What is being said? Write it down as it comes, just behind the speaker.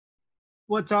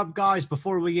What's up, guys?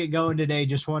 Before we get going today,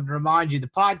 just wanted to remind you the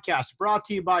podcast is brought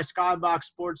to you by Skybox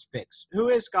Sports Picks. Who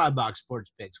is Skybox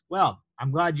Sports Picks? Well,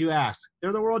 I'm glad you asked.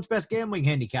 They're the world's best gambling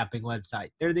handicapping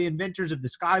website. They're the inventors of the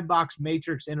Skybox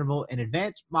Matrix Interval, an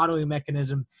advanced modeling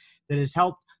mechanism that has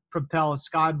helped propel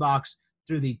Skybox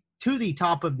to the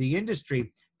top of the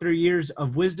industry through years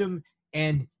of wisdom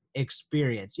and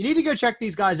experience. You need to go check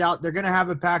these guys out. They're going to have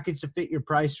a package to fit your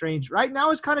price range. Right now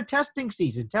is kind of testing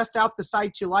season. Test out the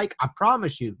sites you like. I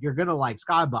promise you're going to like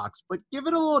Skybox, but give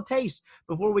it a little taste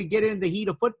before we get into the heat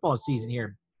of football season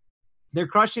here. They're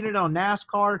crushing it on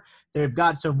NASCAR. They've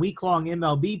got some week-long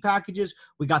MLB packages.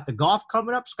 We got the golf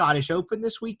coming up, Scottish Open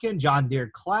this weekend, John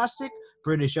Deere Classic,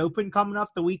 British Open coming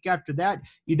up the week after that.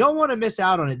 You don't want to miss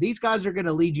out on it. These guys are going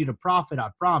to lead you to profit, I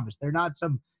promise. They're not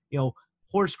some,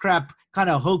 horse crap kind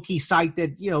of hokey site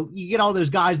that, you get all those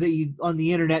guys that you on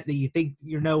the internet that you think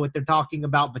know what they're talking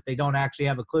about, but they don't actually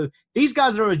have a clue. These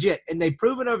guys are legit, and they've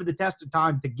proven over the test of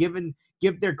time to give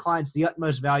their clients the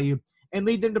utmost value and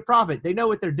lead them to profit. They know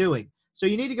what they're doing. So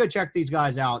you need to go check these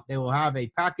guys out. They will have a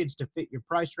package to fit your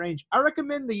price range. I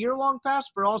recommend the year-long pass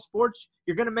for all sports.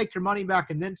 You're going to make your money back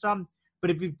and then some.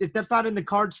 But if that's not in the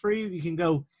cards for you, you can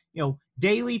go,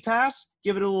 daily pass,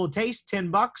 give it a little taste,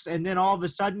 $10, and then all of a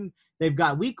sudden they've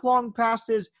got week-long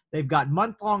passes, they've got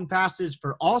month-long passes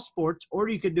for all sports, or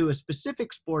you could do a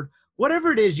specific sport.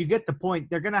 Whatever it is, you get the point.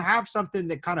 They're going to have something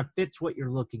that kind of fits what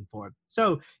you're looking for.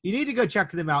 So you need to go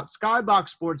check them out. Skybox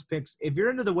Sports Picks. If you're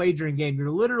into the wagering game, you're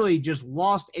literally just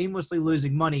lost, aimlessly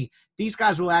losing money. These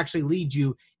guys will actually lead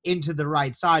you into the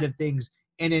right side of things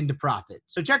and into profit.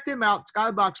 So check them out,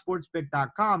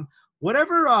 skyboxsportspick.com.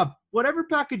 Whatever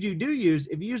package you do use,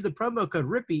 if you use the promo code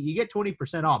RIPPY, you get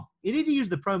 20% off. You need to use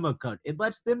the promo code. It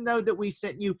lets them know that we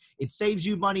sent you. It saves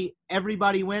you money.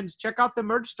 Everybody wins. Check out the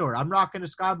merch store. I'm rocking a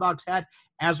Skybox hat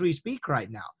as we speak right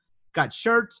now. Got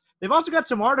shirts. They've also got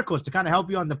some articles to kind of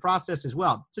help you on the process as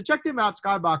well. So check them out,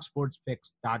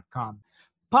 skyboxsportspicks.com.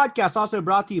 Podcast also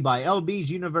brought to you by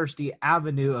LB's University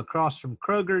Avenue across from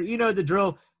Kroger. You know the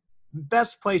drill.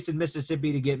 Best place in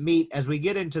Mississippi to get meat. As we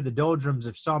get into the doldrums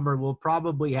of summer, we'll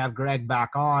probably have Greg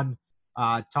back on,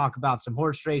 talk about some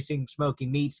horse racing,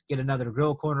 smoking meats, get another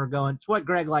grill corner going. It's what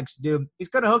Greg likes to do. He's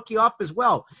going to hook you up as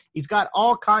well. He's got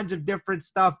all kinds of different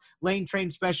stuff. Lane Train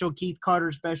special, Keith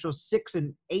Carter special, 6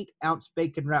 and 8 ounce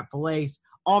bacon wrap fillets,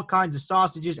 all kinds of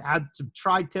sausages. Had some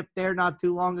tri-tip there not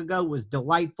too long ago. Was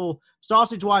delightful.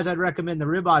 Sausage-wise, I'd recommend the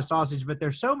ribeye sausage, but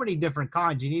there's so many different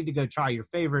kinds. You need to go try your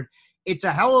favorite. It's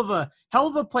a hell of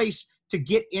a place to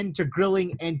get into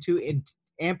grilling and to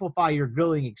amplify your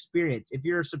grilling experience. If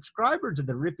you're a subscriber to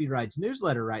the Rippy Writes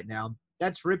newsletter right now,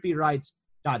 that's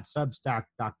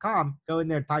rippywrites.substack.com. Go in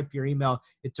there, type your email.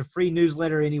 It's a free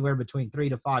newsletter anywhere between 3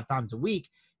 to 5 times a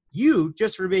week. You,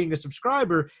 just for being a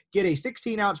subscriber, get a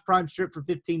 16-ounce prime strip for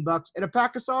 $15 and a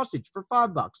pack of sausage for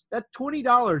 $5. That's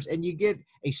 $20, and you get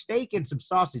a steak and some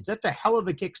sausage. That's a hell of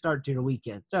a kickstart to your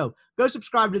weekend. So go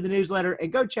subscribe to the newsletter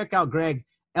and go check out Greg,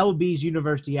 LB's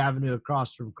University Avenue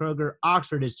across from Kroger.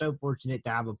 Oxford is so fortunate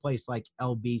to have a place like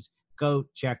LB's. Go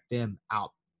check them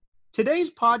out.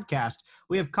 Today's podcast,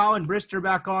 we have Colin Brister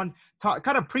back on,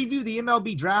 kind of preview the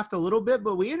MLB draft a little bit,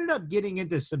 but we ended up getting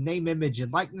into some name, image,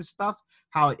 and likeness stuff,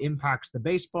 how it impacts the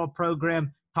baseball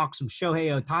program, talk some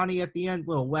Shohei Ohtani at the end,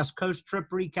 little West Coast trip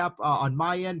recap on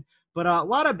my end, but a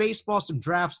lot of baseball, some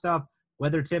draft stuff,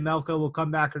 whether Tim Elko will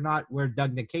come back or not, where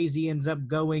Doug Nikhazy ends up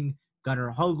going,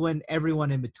 Gunnar Hoagland,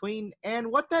 everyone in between, and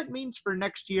what that means for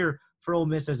next year for Ole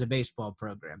Miss as a baseball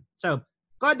program. So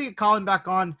glad to get Colin back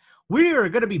on. We are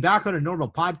going to be back on a normal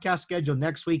podcast schedule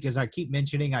next week. As I keep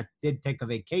mentioning, I did take a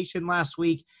vacation last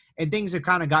week, and things have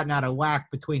kind of gotten out of whack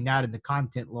between that and the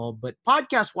content lull. But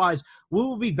podcast-wise, we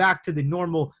will be back to the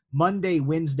normal Monday,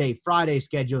 Wednesday, Friday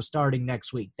schedule starting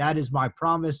next week. That is my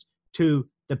promise to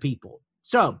the people.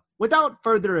 So, without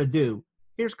further ado,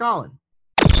 here's Colin.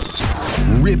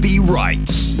 Rippy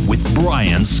Writes with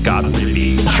Brian Scott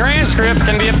Rippy. Transcripts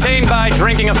can be obtained by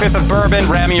drinking a fifth of bourbon,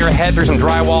 ramming your head through some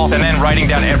drywall, and then writing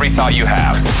down every thought you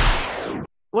have.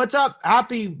 What's up?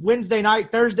 Happy Wednesday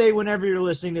night, Thursday, whenever you're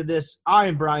listening to this. I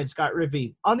am Brian Scott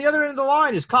Rippy. On the other end of the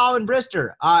line is Colin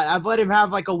Brister. I've let him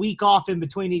have like a week off in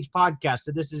between each podcast,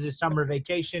 so this is his summer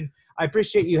vacation. I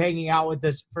appreciate you hanging out with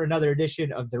us for another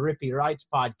edition of the Rippy Writes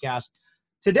podcast.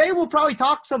 Today we'll probably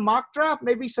talk some mock draft,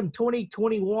 maybe some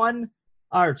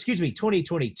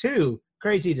 2022,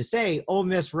 crazy to say, Ole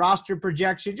Miss roster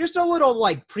projection, just a little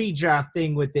like pre-draft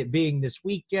thing with it being this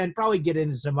weekend, probably get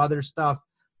into some other stuff.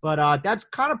 But that's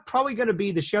kind of probably going to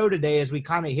be the show today as we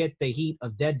kind of hit the heat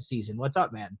of dead season. What's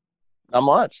up, man? Not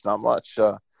much.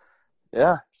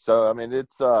 Yeah. So, I mean,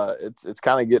 it's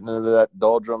kind of getting into that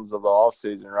doldrums of the off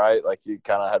season, right? Like you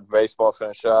kind of had baseball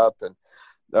finish up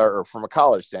or from a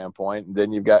college standpoint, and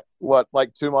then you've got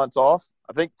like 2 months off.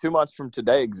 I think 2 months from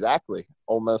today exactly,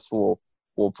 Ole Miss will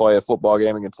play a football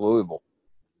game against Louisville.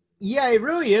 Yeah, it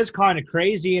really is kind of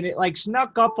crazy, and it like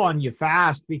snuck up on you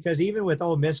fast because even with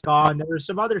Ole Miss gone, there was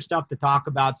some other stuff to talk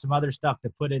about, some other stuff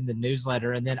to put in the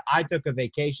newsletter, and then I took a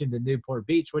vacation to Newport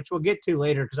Beach, which we'll get to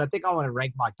later because I think I want to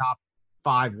rank my top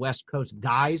 5 West Coast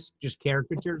guys, just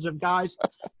caricatures of guys.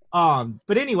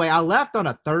 But anyway, I left on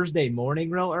a Thursday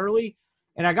morning real early,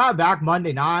 and I got back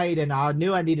Monday night, and I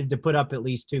knew I needed to put up at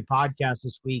least 2 podcasts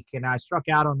this week, and I struck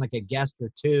out on like a guest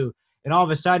or 2, and all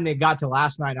of a sudden it got to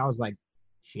last night, and I was like,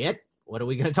 shit, what are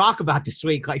we going to talk about this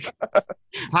week? Like,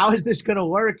 how is this going to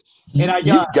work? And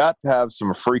You've got to have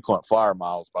some frequent flyer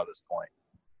miles by this point.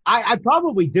 I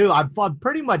probably do. I've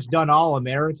pretty much done all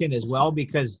American as well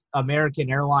because American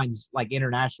Airlines, like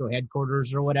international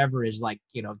headquarters or whatever, is like,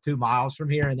 2 miles from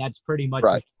here. And that's pretty much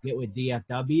Right. what you get with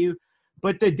DFW.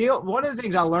 But the deal, one of the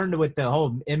things I learned with the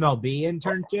whole MLB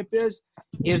internship is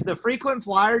the frequent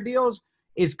flyer deals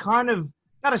is kind of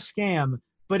not a scam.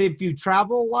 But if you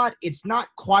travel a lot, it's not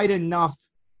quite enough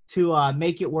to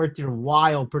make it worth your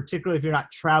while, particularly if you're not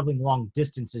traveling long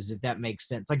distances, if that makes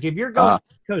sense. Like if you're going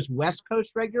East Coast, West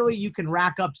Coast regularly, you can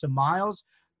rack up some miles.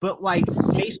 But like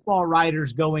baseball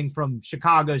riders going from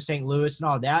Chicago, St. Louis and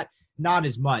all that, not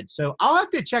as much. So I'll have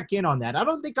to check in on that. I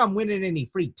don't think I'm winning any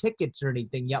free tickets or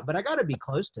anything yet, but I got to be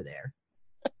close to there.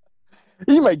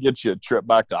 He may get you a trip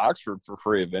back to Oxford for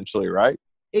free eventually, right?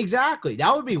 Exactly.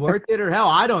 That would be worth it, or hell,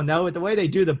 I don't know. With the way they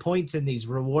do the points in these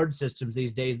reward systems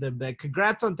these days, the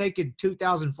congrats on taking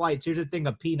 2,000 flights. Here's a thing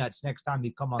of peanuts next time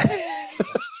you come on.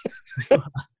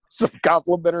 Some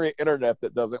complimentary internet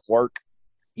that doesn't work.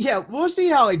 Yeah, we'll see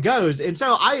how it goes. And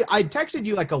so I texted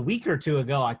you like a week or 2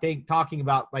 ago, I think, talking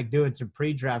about like doing some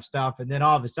pre-draft stuff. And then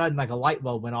all of a sudden, like a light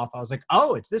bulb went off. I was like,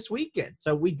 oh, it's this weekend.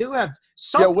 So we do have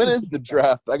something. Yeah, when is the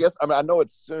draft? I guess, I know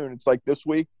it's soon. It's like this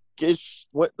week.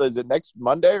 What is it, next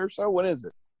Monday or so? When is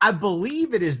it? I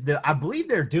believe it is I believe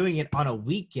they're doing it on a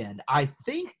weekend. I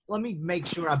think, let me make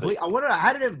sure. I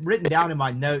had it written down in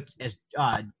my notes as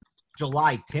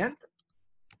July 10th.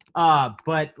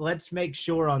 But let's make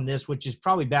sure on this, which is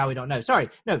probably bad. We don't know. Sorry.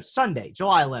 No, Sunday,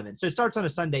 July 11th. So it starts on a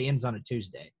Sunday, ends on a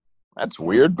Tuesday. That's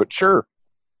weird, but sure.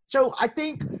 So I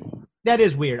think that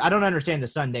is weird. I don't understand the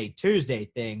Sunday, Tuesday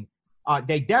thing.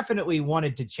 They definitely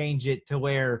wanted to change it to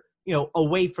where,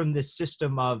 away from this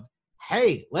system of,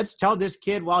 hey, let's tell this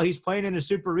kid while he's playing in a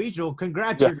super regional,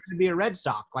 congrats, you're going to be a Red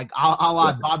Sox. Like a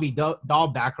la Bobby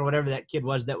Dahlback or whatever that kid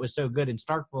was that was so good in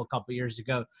Starkville a couple years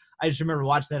ago. I just remember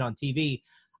watching that on TV.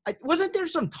 Wasn't there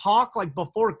some talk like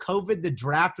before COVID, the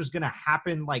draft was going to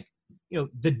happen like,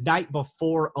 the night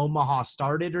before Omaha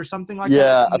started or something like that?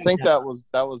 Yeah, I think that was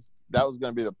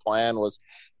going to be the plan, was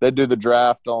they'd do the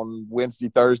draft on Wednesday,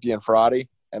 Thursday, and Friday,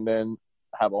 and then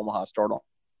have Omaha start on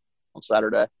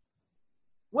Saturday.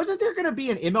 Wasn't there going to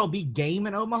be an MLB game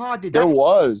in Omaha? There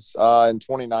was in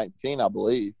 2019, I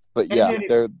believe. But yeah,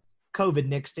 COVID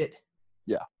nixed it.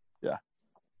 Yeah.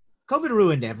 COVID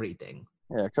ruined everything.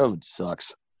 Yeah, COVID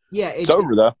sucks. Yeah, it's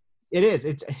over though. It is.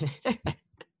 It's.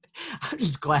 I'm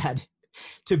just glad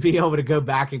to be able to go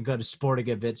back and go to sporting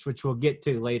events, which we'll get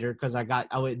to later because I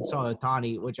went and saw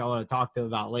Ohtani, which I want to talk to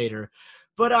about later.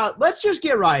 But let's just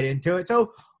get right into it.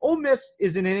 So Ole Miss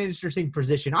is in an interesting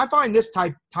position. I find this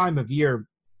time of year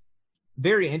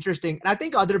very interesting, and I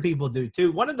think other people do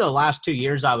too. One of the last 2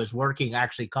 years I was working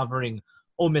actually covering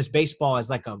Ole Miss baseball as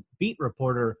like a beat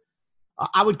reporter.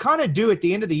 I would kind of do at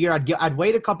the end of the year, I'd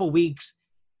wait a couple weeks,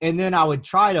 and then I would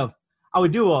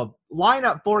do a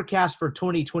lineup forecast for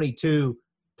 2022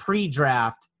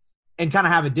 pre-draft and kind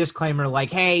of have a disclaimer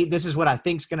like, hey, this is what I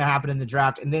think is going to happen in the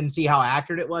draft, and then see how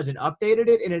accurate it was and updated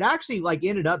it. And it actually like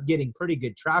ended up getting pretty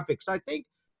good traffic. So I think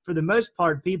for the most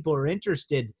part, people are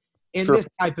interested in this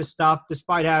type of stuff,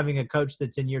 despite having a coach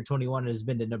that's in year 21 and has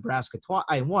been to Nebraska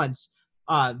once.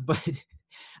 But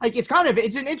like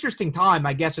it's an interesting time,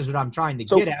 I guess, is what I'm trying to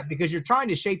get at, because you're trying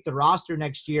to shape the roster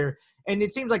next year. And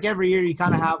it seems like every year you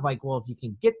kind of have like, well, if you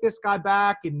can get this guy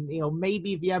back and,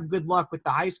 maybe if you have good luck with the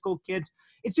high school kids,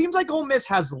 it seems like Ole Miss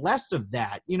has less of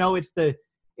that. It's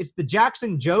the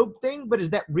Jackson Jobe thing, but is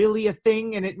that really a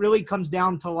thing? And it really comes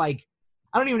down to like,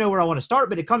 I don't even know where I want to start,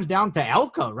 but it comes down to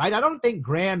Elko, right? I don't think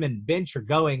Graham and Bench are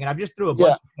going, and I've just threw a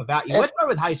bunch about you. Let's start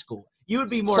with high school. You would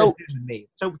be more interested than me.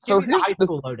 So give me the high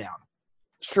school lowdown.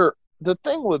 Sure. The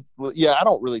thing with I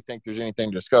don't really think there's anything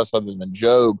to discuss other than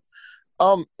Jobe.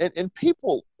 And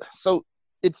people, so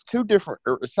it's two different,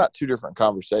 or it's not two different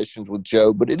conversations with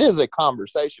Joe, but it is a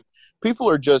conversation. People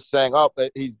are just saying, oh,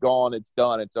 he's gone, it's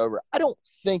done, it's over. I don't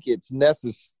think it's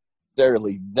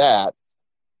necessarily that,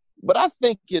 but I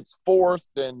think it's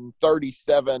 4th and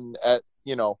 37 at,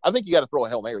 I think you got to throw a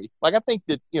Hail Mary. Like, I think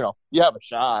that, you have a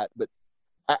shot, but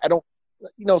I don't,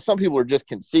 some people are just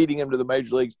conceding him to the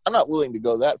major leagues. I'm not willing to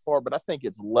go that far, but I think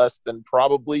it's less than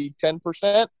probably 10%.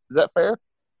 Is that fair?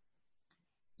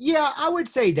 Yeah, I would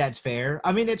say that's fair.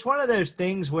 I mean, it's one of those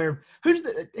things where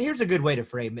here's a good way to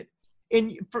frame it.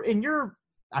 In your,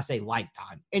 I say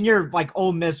lifetime, in your like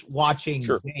Ole Miss watching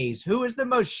days, who is the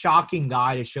most shocking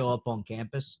guy to show up on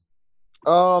campus?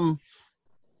 That's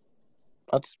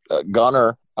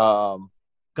Gunnar.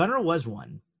 Gunnar was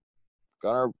one.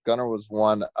 Gunnar was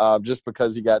one, just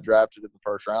because he got drafted in the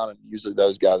first round, and usually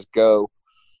those guys go.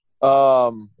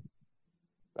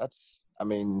 That's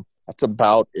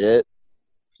about it.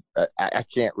 I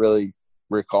can't really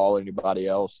recall anybody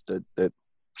else that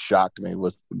shocked me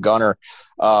with Gunnar.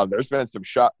 There's been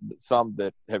some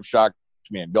that have shocked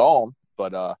me and gone,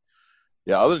 but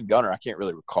other than Gunnar, I can't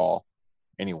really recall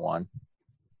anyone.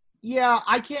 Yeah,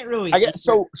 I can't really. I guess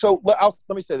so.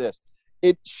 Let me say this: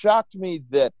 it shocked me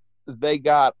that they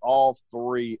got all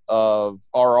four of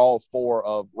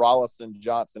Rollison,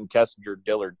 Johnson, Kessinger,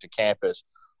 Dillard to campus.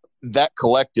 That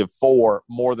collective 4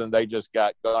 more than they just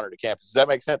got Gunnar to campus. Does that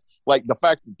make sense? Like, the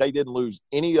fact that they didn't lose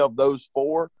any of those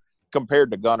 4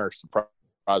 compared to Gunnar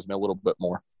surprised me a little bit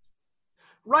more.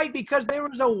 Right, because there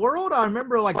was a world, I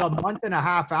remember like a month and a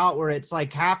half out, where it's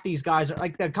like half these guys are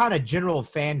like the kind of general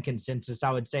fan consensus,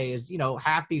 I would say, is,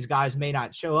 half these guys may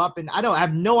not show up. And I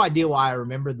have no idea why I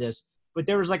remember this, but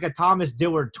there was like a Thomas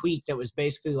Dillard tweet that was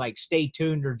basically like, stay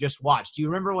tuned or just watch. Do you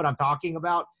remember what I'm talking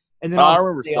about? And then I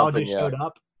remember they all just showed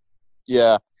up.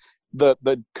 Yeah.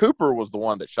 The Cooper was the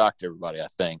one that shocked everybody, I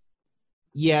think.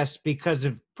 Yes, because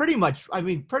of pretty much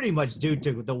due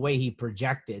to the way he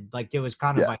projected. Like, it was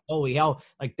kind of like, holy hell,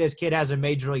 like this kid has a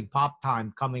major league pop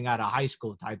time coming out of high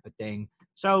school type of thing.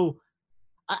 So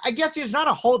I guess there's not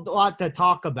a whole lot to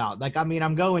talk about. Like, I mean,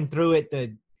 I'm going through it.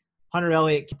 The Hunter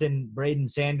Elliott, Braden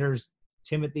Sanders,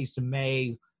 Timothy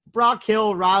Semay, Brock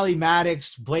Hill, Riley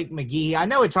Maddox, Blake McGee. I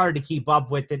know it's hard to keep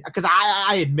up with it because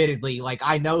I admittedly, like,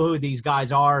 I know who these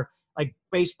guys are. Like,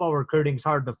 baseball recruiting's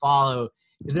hard to follow.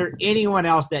 Is there anyone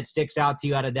else that sticks out to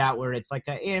you out of that where it's like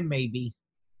maybe?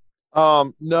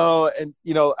 No, and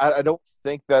I don't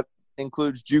think that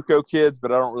includes JUCO kids,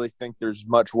 but I don't really think there's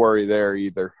much worry there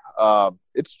either.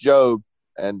 It's Joe,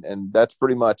 and that's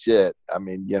pretty much it. I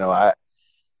mean, I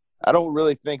don't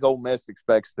really think Ole Miss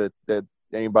expects that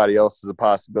anybody else is a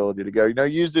possibility to go.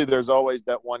 Usually there's always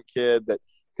that one kid that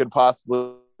could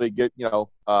possibly get,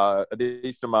 a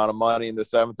decent amount of money in the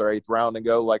 7th or 8th round and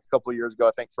go. Like a couple of years ago,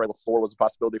 I think Trey LaFleur was a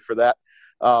possibility for that.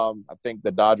 I think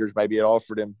the Dodgers maybe had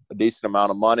offered him a decent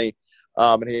amount of money,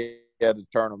 and he had to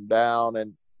turn them down.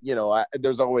 And,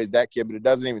 there's always that kid, but it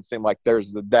doesn't even seem like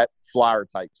there's that flyer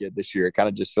type kid this year. It kind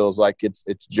of just feels like it's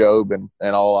Job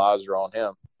and all eyes are on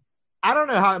him. I don't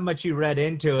know how much you read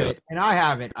into it, and I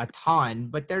haven't a ton,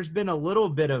 but there's been a little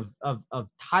bit of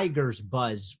Tigers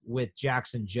buzz with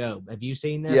Jackson Jobe. Have you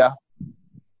seen this?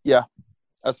 Yeah.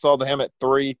 I saw him at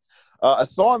 3. I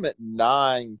saw him at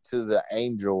 9 to the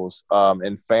Angels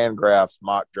in Fangraphs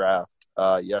mock draft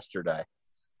yesterday.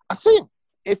 I think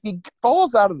if he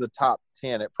falls out of the top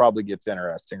 10, it probably gets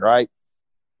interesting, right?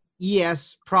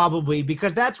 Yes, probably,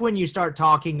 because that's when you start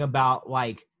talking about,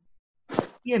 like,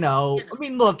 I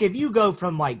mean, look, if you go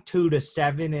from like 2 to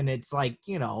 7 and it's like,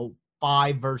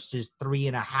 5 versus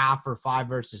 3.5 or 5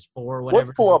 versus 4, whatever.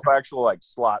 Let's pull up actual like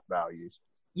slot values.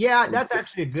 Yeah, that's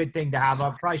actually a good thing to have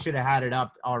up. Probably should have had it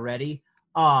up already.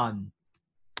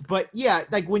 But yeah,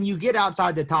 like when you get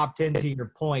outside the top 10, to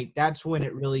your point, that's when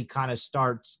it really kind of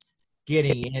starts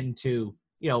getting into,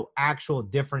 actual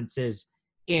differences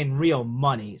in real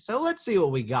money. So let's see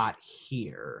what we got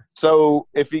here. So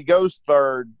if he goes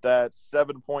 3rd, that's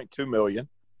 $7.2 million.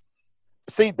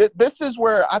 See, this is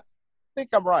where I think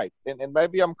I'm right, and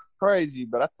maybe I'm crazy,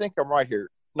 but I think I'm right here.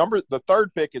 The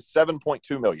 3rd pick is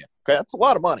 $7.2 million. Okay, that's a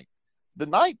lot of money. The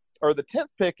 9th or the 10th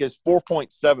pick is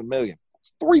 $4.7 million.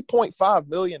 It's $3.5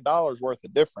 million worth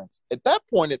of difference. At that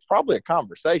point, it's probably a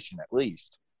conversation at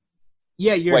least.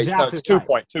 Yeah, you're exactly it's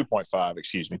 2.5.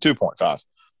 Excuse me, 2.5.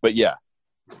 But yeah.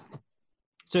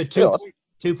 So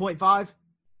 2.5?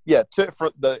 Yeah,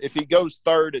 if he goes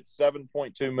 3rd, it's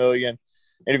 $7.2 million.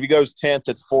 And if he goes 10th,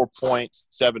 it's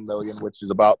 $4.7 million, which is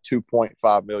about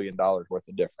 $2.5 million worth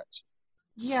of difference.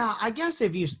 Yeah, I guess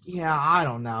I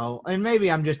don't know. And maybe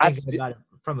I'm just thinking about it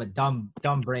from a dumb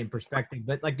brain perspective.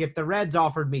 But, like, if the Reds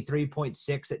offered me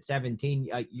 3.6 at 17,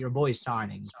 your boy's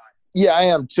signing. Yeah, I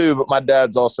am too, but my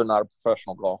dad's also not a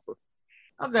professional golfer.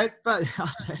 Okay, but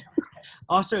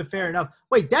also fair enough.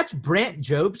 Wait, that's Brant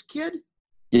Job's kid?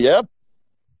 Yep.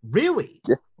 Really?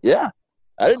 Yeah.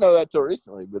 I didn't know that till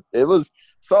recently, but I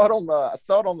saw it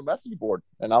on the message board,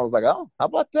 and I was like, oh, how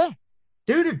about that?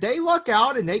 Dude, if they luck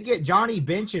out and they get Johnny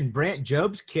Bench and Brant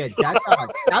Job's kid, that's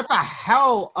a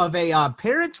hell of a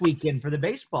parents' weekend for the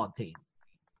baseball team.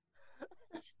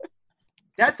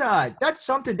 That's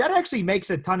something that actually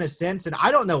makes a ton of sense, and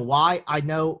I don't know why I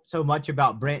know so much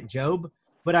about Brant Job,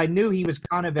 but I knew he was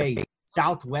kind of a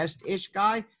Southwest-ish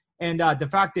guy, and the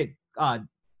fact that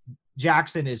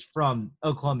Jackson is from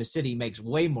Oklahoma City makes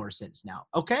way more sense now.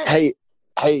 Okay.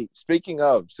 Hey, speaking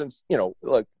of, since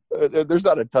look, there's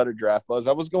not a ton of draft buzz.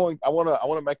 I want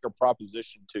to make a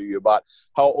proposition to you about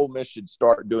how Ole Miss should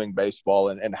start doing baseball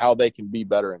and how they can be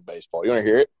better in baseball. You want to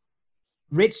hear it?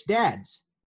 Rich dads.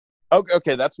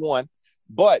 Okay, that's one.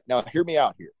 But now hear me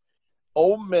out here.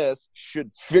 Ole Miss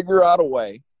should figure out a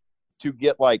way to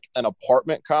get like an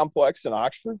apartment complex in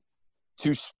Oxford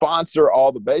to sponsor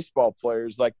all the baseball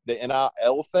players, like the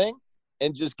NIL thing,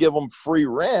 and just give them free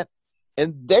rent.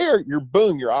 And there,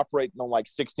 you're operating on like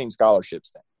 16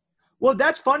 scholarships then. Well,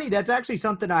 that's funny. That's actually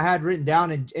something I had written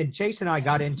down, and Chase and I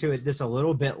got into it this a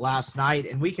little bit last night,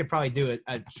 and we could probably do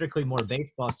a strictly more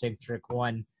baseball-centric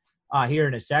one here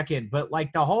in a second. But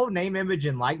like the whole name, image,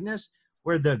 and likeness,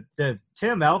 where the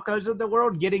Tim Elkos of the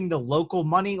world getting the local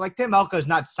money, like Tim Elko's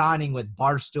not signing with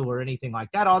Barstool or anything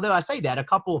like that. Although I say that a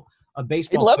couple of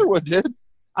baseball Leatherwood did.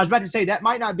 I was about to say that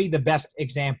might not be the best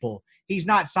example. He's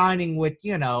not signing with,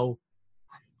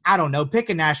 I don't know, pick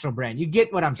a national brand. You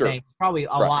get what I'm saying. Probably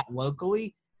a lot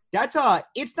locally. That's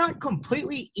it's not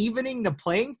completely evening the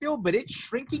playing field, but it's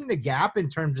shrinking the gap in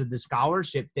terms of the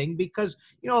scholarship thing because,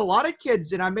 a lot of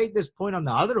kids, and I made this point on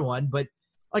the other one, but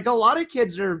like a lot of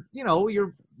kids are,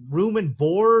 your room and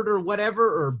board or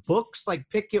whatever, or books, like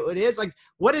pick it what it is. Like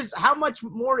how much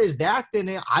more is that than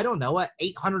I don't know, a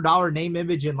 $800 name,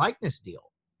 image, and likeness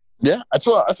deal? Yeah, that's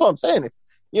what I'm saying. If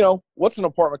what's an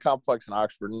apartment complex in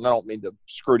Oxford? And I don't mean to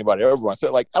screw anybody over. I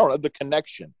said, like, I don't know, the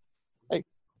connection. Hey,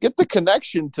 get the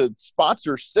connection to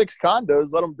sponsor 6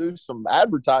 condos. Let them do some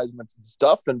advertisements and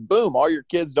stuff, and boom, all your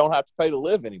kids don't have to pay to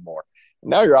live anymore.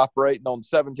 And now you're operating on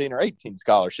 17 or 18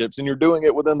 scholarships, and you're doing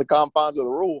it within the confines of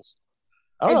the rules.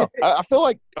 I don't know. I feel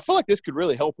like this could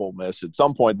really help Ole Miss at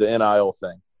some point. The NIL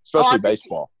thing, especially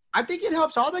baseball. I think it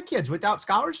helps all the kids without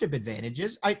scholarship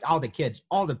advantages. All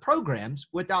the programs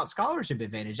without scholarship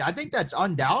advantage. I think that's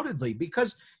undoubtedly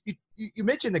because you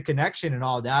mentioned the connection and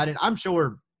all that, and I'm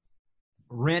sure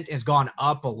rent has gone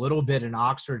up a little bit in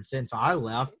Oxford since I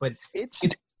left. But it's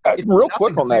real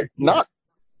quick on that.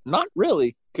 Not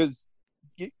really, because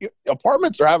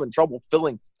apartments are having trouble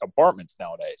filling apartments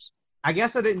nowadays. I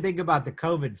guess I didn't think about the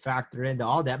COVID factor into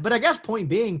all that, but I guess point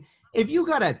being, if you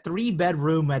got a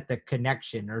 3-bedroom at the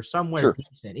Connection or somewhere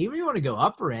decent, even if you want to go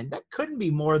upper end, that couldn't be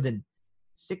more than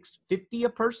 $650 a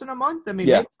person a month. I mean,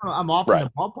 maybe I'm off in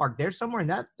the ballpark. There's somewhere in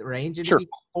that range. And if you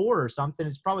got 4 or something,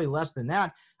 it's probably less than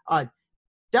that.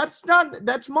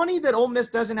 That's money that Ole Miss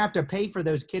doesn't have to pay for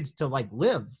those kids to like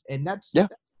live, and that's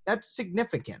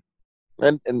significant.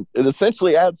 And it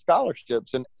essentially adds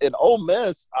scholarships, and Ole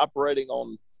Miss operating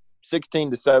on 16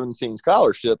 to 17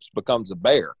 scholarships becomes a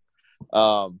bear.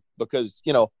 Because,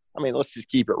 let's just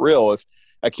keep it real. If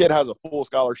a kid has a full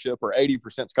scholarship or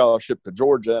 80% scholarship to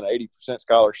Georgia and 80%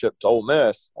 scholarship to Ole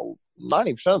Miss,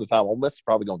 90% of the time, Ole Miss is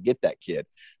probably going to get that kid.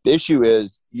 The issue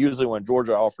is usually when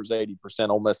Georgia offers 80%,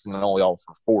 Ole Miss can only offer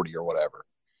 40 or whatever.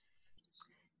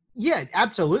 Yeah,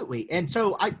 absolutely. And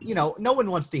so no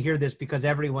one wants to hear this because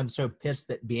everyone's so pissed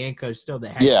that Bianco's still the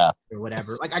head coach or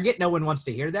whatever. Like, I get no one wants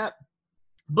to hear that.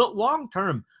 But long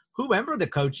term, whoever the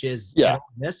coach is at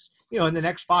this, in the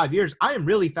next 5 years, I am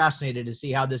really fascinated to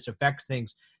see how this affects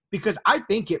things because I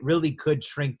think it really could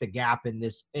shrink the gap in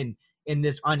this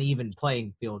uneven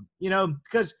playing field.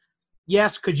 Because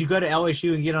yes, could you go to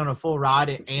LSU and get on a full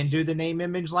ride and do the name,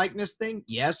 image, likeness thing?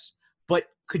 Yes, but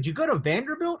could you go to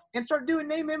Vanderbilt and start doing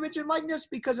name, image, and likeness?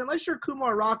 Because unless you're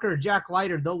Kumar Rocker or Jack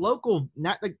Leiter, the local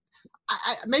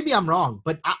maybe I'm wrong,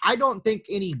 but I don't think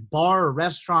any bar or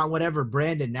restaurant, whatever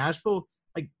brand in Nashville,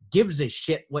 gives a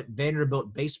shit what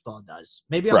Vanderbilt baseball does.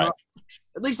 Maybe I'm wrong.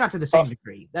 At least not to the same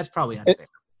degree. That's probably unfair.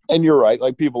 And you're right.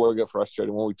 Like, people are get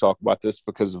frustrated when we talk about this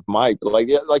because of Mike. But like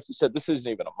you said, this isn't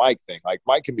even a Mike thing. Like,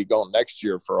 Mike can be going next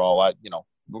year for all I,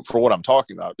 for what I'm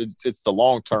talking about. It's the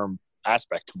long-term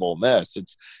aspect of Ole Miss.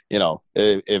 It's,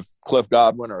 if Cliff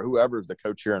Godwin or whoever is the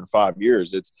coach here in 5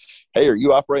 years, it's, hey, are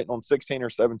you operating on 16 or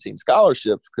 17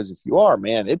 scholarships? Because if you are,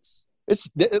 man, it's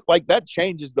like that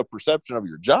changes the perception of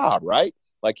your job, right?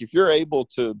 Like, if you're able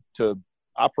to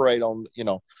operate on,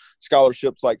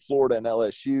 scholarships like Florida and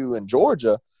LSU and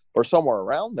Georgia or somewhere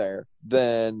around there,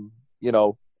 then,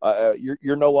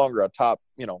 you're no longer a top,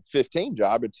 15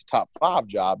 job. It's a top 5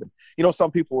 job. And,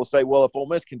 some people will say, well, if Ole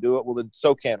Miss can do it, well, then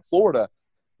so can Florida.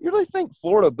 You really think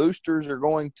Florida boosters are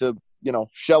going to,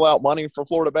 shell out money for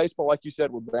Florida baseball, like you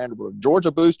said with Vanderbilt?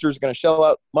 Georgia boosters going to shell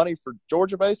out money for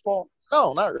Georgia baseball?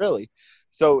 No, not really.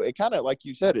 So it kind of, like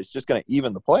you said, it's just going to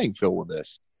even the playing field with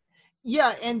this.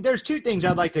 Yeah, and there's 2 things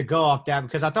I'd like to go off that,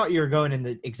 because I thought you were going in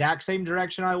the exact same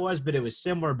direction I was, but it was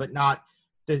similar but not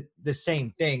the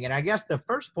same thing. And I guess the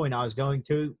first point I was going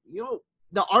to,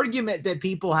 the argument that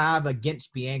people have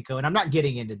against Bianco, and I'm not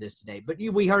getting into this today, but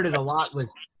we heard it a lot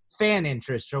with fan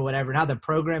interest or whatever, and how the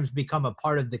program's become a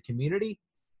part of the community.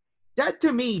 That,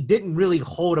 to me, didn't really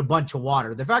hold a bunch of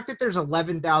water. The fact that there's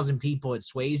 11,000 people at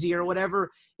Swayze or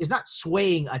whatever is not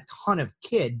swaying a ton of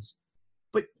kids.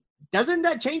 But doesn't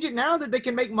that change it now that they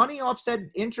can make money off said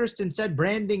interest and said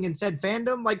branding and said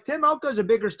fandom? Like, Tim Elko's a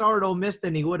bigger star at Ole Miss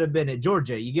than he would have been at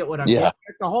Georgia. You get what I'm saying?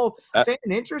 It's the whole fan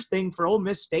interest thing for Ole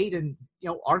Miss State and,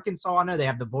 Arkansas. I know they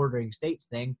have the bordering states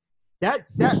thing. That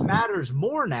matters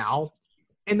more now.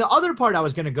 And the other part I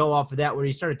was going to go off of that, where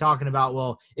he started talking about,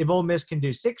 well, if Ole Miss can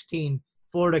do 16,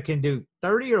 Florida can do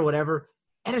 30 or whatever.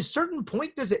 At a certain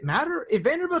point, does it matter? If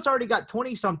Vanderbilt's already got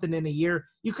 20-something in a year,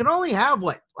 you can only have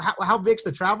what? How big's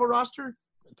the travel roster?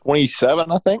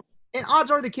 27, I think. And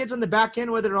odds are the kids on the back end,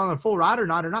 whether they're on a full ride or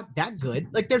not, are not that good.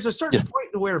 Like, there's a certain point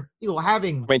to where,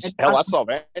 having – I saw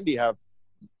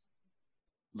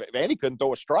Vandy couldn't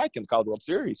throw a strike in the College World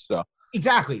Series. So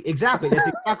Exactly. That's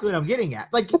exactly what I'm getting at.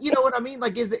 Like, you know what I mean?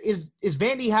 Like, is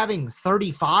Vandy having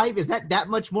 35? Is that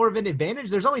much more of an advantage?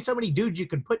 There's only so many dudes you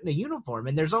can put in a uniform,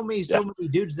 and there's only so many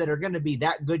dudes that are going to be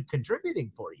that good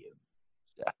contributing for you.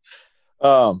 Yeah.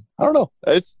 I don't know.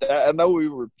 I know we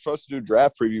were supposed to do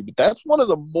draft preview, but that's one of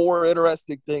the more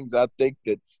interesting things I think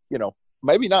that's,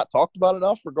 maybe not talked about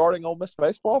enough regarding Ole Miss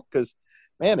baseball, because,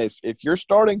 man, if you're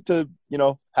starting to,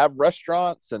 have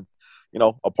restaurants and,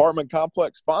 apartment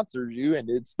complex sponsors you and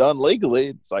it's done legally,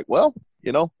 it's like, well,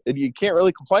 you can't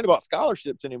really complain about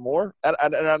scholarships anymore. And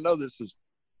I know this is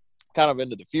kind of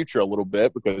into the future a little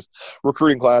bit because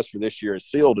recruiting class for this year is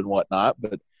sealed and whatnot,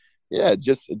 but yeah, it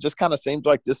just kind of seems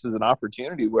like this is an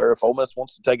opportunity where if Ole Miss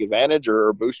wants to take advantage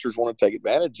or boosters want to take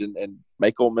advantage and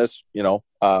make Ole Miss,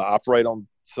 operate on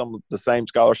some of the same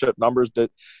scholarship numbers that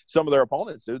some of their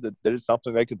opponents do, that is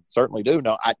something they could certainly do.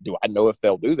 Now, I know if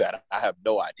they'll do that? I have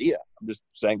no idea. I'm just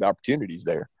saying the opportunity's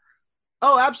there.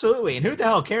 Oh, absolutely. And who the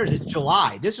hell cares? It's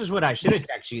July. This is what I should have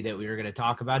texted you that we were going to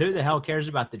talk about. Who the hell cares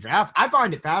about the draft? I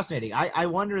find it fascinating. I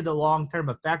wonder the long-term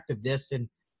effect of this. And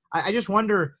I just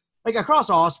wonder, like, across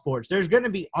all sports, there's going to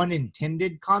be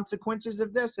unintended consequences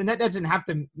of this. And that doesn't have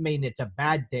to mean it's a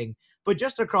bad thing. But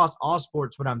just across all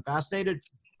sports, what I'm fascinated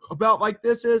about like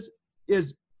this is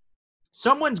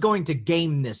someone's going to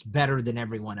game this better than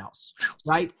everyone else,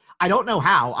 right? I don't know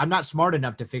how. I'm not smart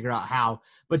enough to figure out how.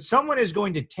 But someone is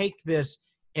going to take this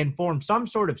and form some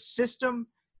sort of system,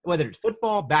 whether it's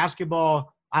football,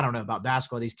 basketball. I don't know about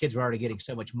basketball. These kids are already getting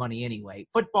so much money anyway.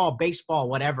 Football, baseball,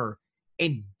 whatever,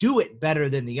 and do it better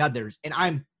than the others. And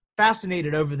I'm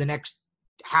fascinated over the next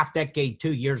half decade,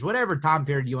 2 years, whatever time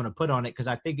period you want to put on it, because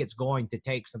I think it's going to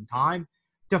take some time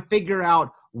to figure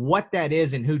out what that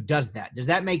is and who does that. Does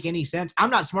that make any sense? I'm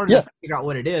not smart enough to figure out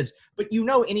what it is, but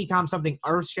anytime something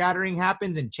earth-shattering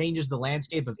happens and changes the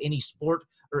landscape of any sport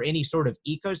or any sort of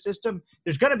ecosystem,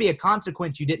 there's going to be a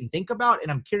consequence you didn't think about, and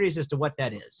I'm curious as to what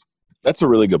that is. That's a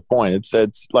really good point.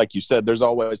 It's like you said, there's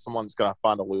always someone that's going to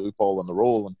find a loophole in the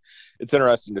rule, and it's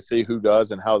interesting to see who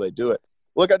does and how they do it.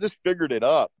 Look, I just figured it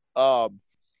up.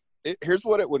 Here's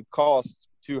what it would cost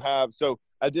to have – so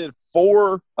I did a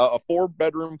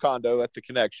 4-bedroom condo at the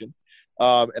Connection,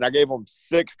 and I gave them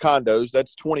 6 condos.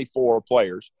 That's 24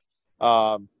 players.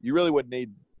 You really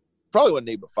probably wouldn't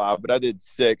need but 5, but I did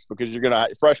 6 because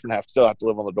freshmen still have to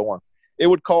live on the dorm. It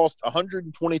would cost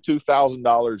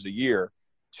 $122,000 a year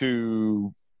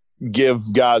to give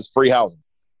guys free housing.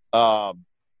 I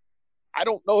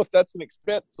don't know if that's an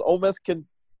expense Ole Miss can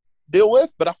deal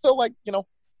with, but I feel like,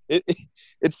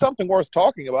 it's something worth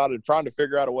talking about and trying to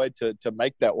figure out a way to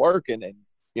make that work and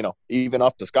even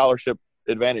up the scholarship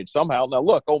advantage somehow. Now,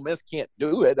 look, Ole Miss can't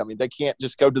do it. I mean, they can't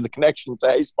just go to the Connection and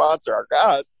say, hey, sponsor our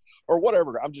guys or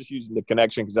whatever. I'm just using the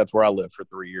Connection because that's where I lived for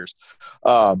 3 years.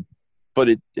 But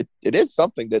it is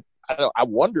something that I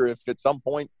wonder if at some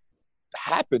point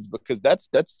happens, because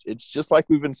it's just like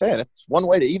we've been saying. It's one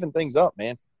way to even things up,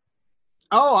 man.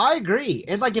 Oh, I agree.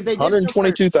 And like if they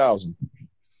 122,000.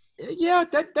 Yeah,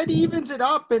 that evens it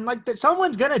up, and like that,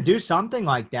 someone's gonna do something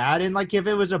like that. And like if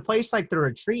it was a place like the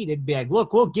Retreat, it'd be like,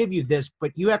 look, we'll give you this,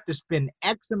 but you have to spend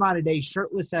X amount of days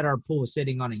shirtless at our pool,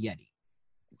 sitting on a Yeti.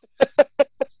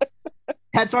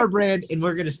 That's our brand, and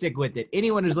we're gonna stick with it.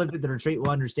 Anyone who's lived at the Retreat will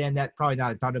understand that. Probably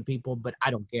not a ton of people, but I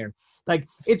don't care. Like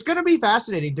it's gonna be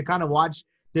fascinating to kind of watch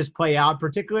this play out,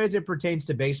 particularly as it pertains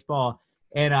to baseball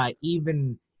and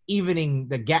evening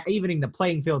the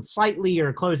playing field slightly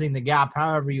or closing the gap,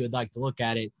 however you would like to look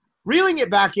at it. Reeling it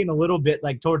back in a little bit,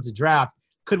 like towards the draft,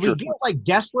 could we get like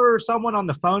Dessler or someone on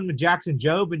the phone with Jackson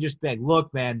Jobe and just be like,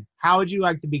 look, man, how would you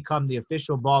like to become the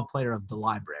official ball player of the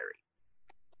library?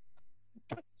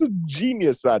 It's a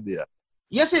genius idea.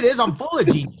 Yes, it is. I'm full of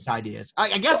genius ideas.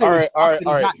 I guess. All right.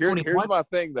 Here's my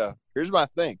thing, though. Here's my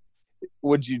thing.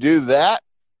 Would you do that,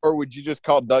 or would you just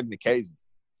call Doug Nikhazy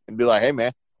and be like, hey,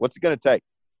 man, what's it going to take?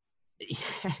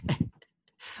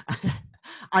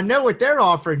 I know what they're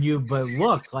offering you, but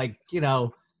look, like,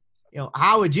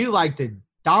 how would you like to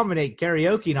dominate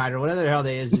karaoke night or whatever the hell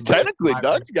they is? Technically,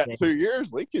 Doug's got 2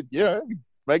 years. We could,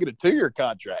 make it a 2-year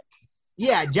contract.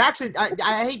 Yeah, Jackson.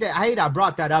 I hate I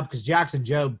brought that up because Jackson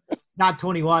Jobe, not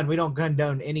 21. We don't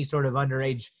condone any sort of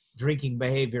underage drinking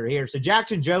behavior here. So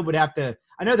Jackson Jobe would have to.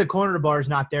 I know the corner bar is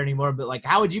not there anymore, but like,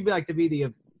 how would you like to be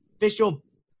the official,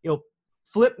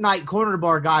 flip night corner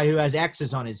bar guy who has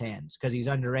X's on his hands because he's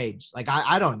underage? Like,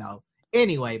 I don't know.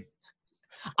 Anyway,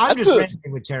 I'm just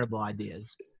ranting with terrible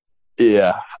ideas.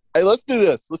 Yeah. Hey, let's do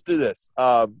this.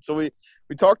 So we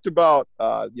talked about,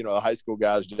 the high school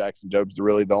guys. Jackson Jobe's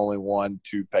really the only one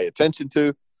to pay attention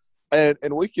to. And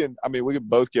we can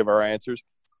both give our answers.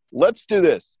 Let's do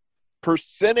this.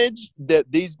 Percentage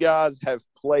that these guys have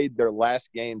played their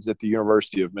last games at the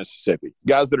University of Mississippi.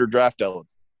 Guys that are draft eligible.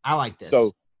 I like this.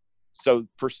 So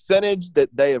percentage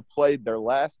that they have played their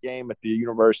last game at the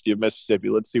University of Mississippi.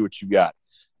 Let's see what you got.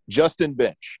 Justin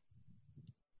Bench.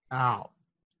 Oh.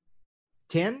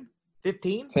 10?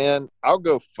 15? 10. I'll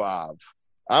go 5.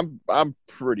 I'm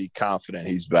pretty confident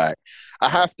he's back. I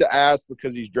have to ask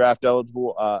because he's draft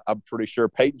eligible. I'm pretty sure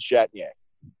Peyton Chatagnier.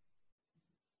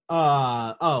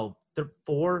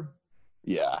 4?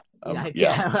 Yeah.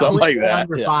 Yeah. Something like that.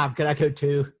 Under 5. Could I go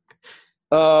 2?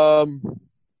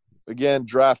 Again,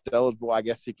 draft eligible. I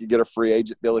guess he could get a free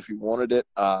agent deal if he wanted it.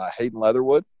 Hayden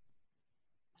Leatherwood.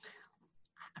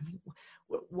 I mean,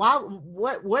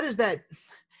 what is that?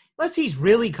 Unless he's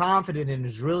really confident and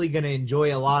is really going to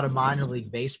enjoy a lot of minor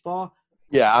league baseball.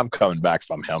 Yeah, I'm coming back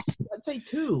from him. I'd say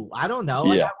 2. I don't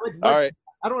know. Yeah. All right.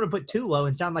 I don't want to put too low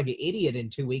and sound like an idiot in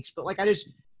 2 weeks, but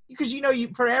because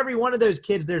for every one of those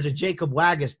kids, there's a Jacob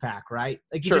Waguespack, right?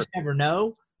 Like you just never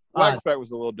know. Waguespack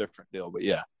was a little different deal, but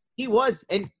yeah. He was,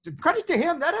 and credit to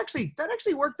him, that actually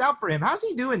worked out for him. How's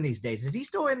he doing these days? Is he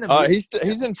still in the? He's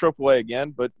in AAA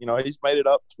again, but he's made it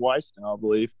up twice now, I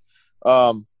believe.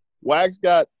 Wags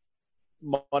got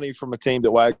money from a team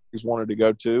that Wags wanted to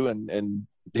go to, and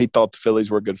he thought the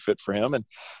Phillies were a good fit for him, and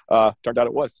turned out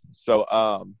it was. So,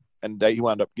 and he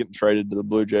wound up getting traded to the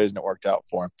Blue Jays, and it worked out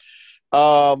for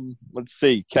him. Let's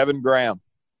see, Kevin Graham.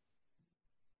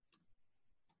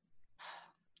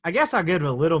 I guess I'll give it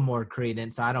a little more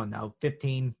credence. I don't know,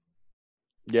 15.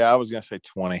 Yeah, I was gonna say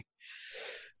 20.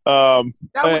 That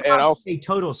would not be a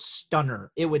total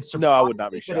stunner. It would surprise. No, I would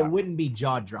not be shocked. But it wouldn't be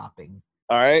jaw dropping.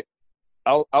 All right,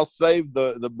 I'll save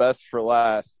the best for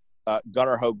last.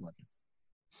 Gunnar Hoagland.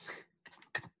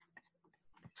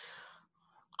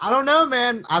 I don't know,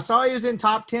 man. I saw he was in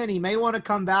top 10. He may want to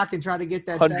come back and try to get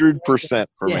that 100%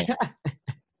 for me.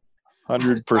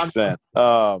 100%.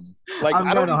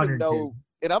 I don't even know.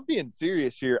 And I'm being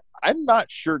serious here. I'm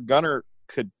not sure Gunnar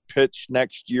could pitch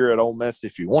next year at Ole Miss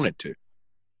if he wanted to.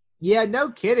 Yeah, no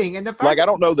kidding. And the fact I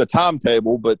don't know the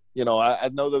timetable, but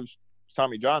I know those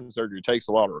Tommy John surgery takes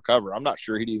a while to recover. I'm not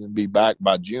sure he'd even be back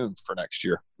by June for next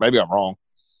year. Maybe I'm wrong.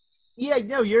 Yeah,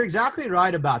 no, you're exactly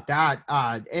right about that.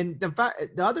 And the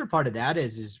other part of that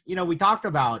is we talked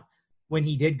about when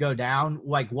he did go down,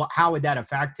 like how would that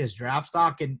affect his draft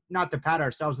stock? And not to pat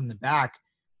ourselves in the back,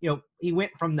 he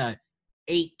went from the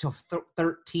 8 to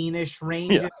 13-ish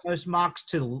range in those mocks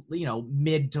to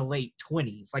mid to late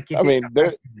 20s. Like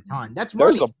there's a ton. That's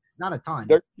money, not a ton.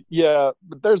 But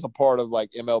there's a part of like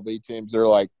MLB teams that are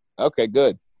like, okay,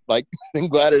 good. Like, I'm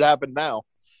glad it happened now,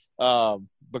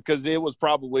 because it was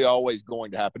probably always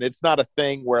going to happen. It's not a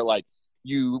thing where like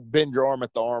you bend your arm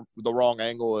at the wrong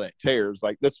angle and it tears.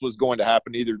 Like this was going to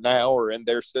happen either now or in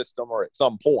their system or at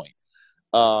some point.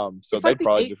 So it's like the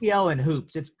ACL and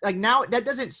hoops. It's like now that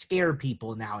doesn't scare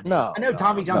people nowadays. No, I know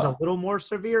Tommy John's a little more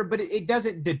severe, but it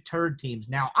doesn't deter teams.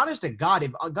 Now, honest to God,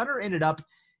 if Gunnar ended up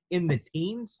in the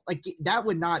teens, like that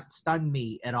would not stun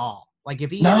me at all. Like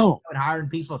if he No. and higher than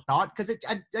people thought, because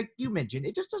like you mentioned,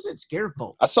 it just doesn't scare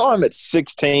folks. I saw him at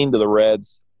 16 to the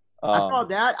Reds. I saw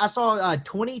that. I saw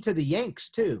 20 to the Yanks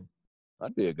too.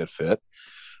 That'd be a good fit.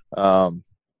 Okay.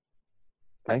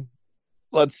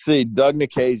 Let's see, Doug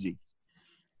Nikhazy.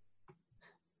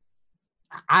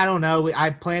 I don't know. You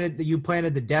planted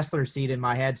the Dessler seed in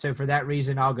my head, so for that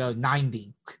reason, I'll go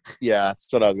 90. Yeah,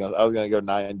 that's what I was gonna go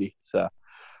 90. So,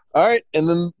 all right, and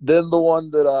then the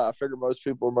one that I figure most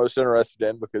people are most interested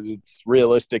in because it's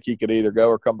realistic he could either go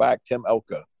or come back. Tim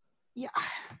Elko. Yeah,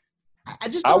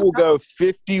 I will go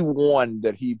 51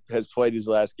 that he has played his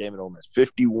last game at Ole Miss.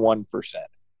 51%.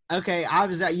 Okay, I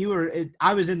was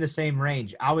in the same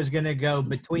range. I was gonna go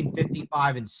between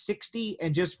 55 and 60,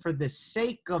 and just for the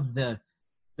sake of the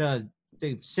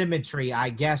symmetry, I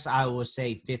guess I will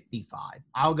say 55.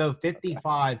 I'll go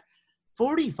 55,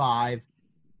 45.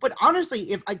 But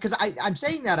honestly, because I'm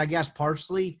saying that, I guess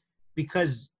partially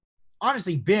because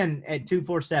honestly, Ben at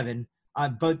 247,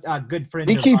 both good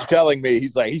friends. He keeps telling me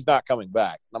he's not coming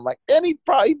back, and I'm like, and he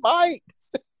probably might.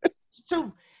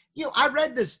 So, I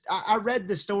read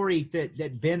the story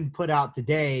that Ben put out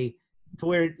today, to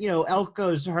where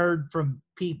Elko's heard from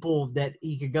people that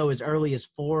he could go as early as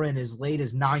 4 and as late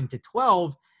as 9 to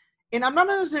 12, and I'm not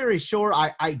necessarily sure.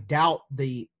 I doubt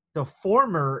the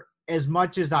former as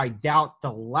much as I doubt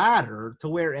the latter, to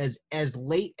where as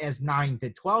late as 9 to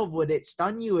 12. Would it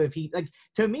stun you if he,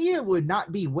 to me, it would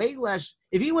not be way less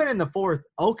if he went in the 4th.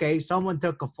 Okay, someone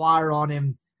took a flyer on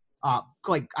him. I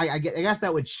guess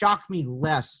that would shock me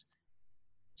more.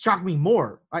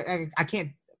 I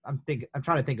can't. I'm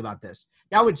trying to think about this.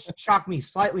 That would shock me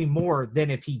slightly more than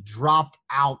if he dropped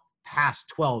out past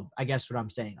 12. I guess what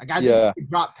I'm saying. I think if he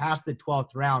dropped past the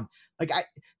 12th round.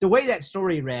 The way that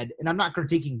story read, and I'm not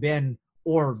critiquing Ben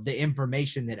or the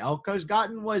information that Elko's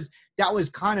gotten, that was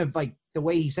kind of like the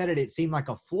way he said it. It seemed like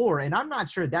a floor, and I'm not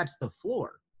sure that's the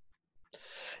floor.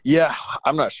 Yeah,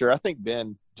 I'm not sure. I think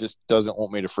Ben just doesn't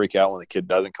want me to freak out when the kid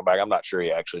doesn't come back. I'm not sure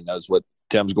he actually knows what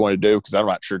Tim's going to do, because I'm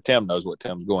not sure Tim knows what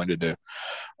Tim's going to do.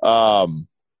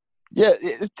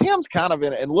 Tim's kind of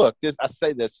in it. And look, I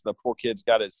say this, the poor kid's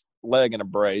got his leg in a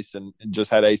brace and just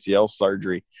had ACL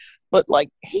surgery. But,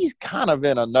 he's kind of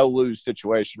in a no-lose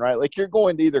situation, right? You're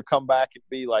going to either come back and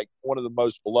be, one of the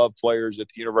most beloved players at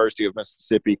the University of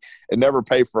Mississippi and never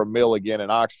pay for a meal again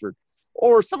in Oxford,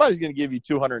 or somebody's going to give you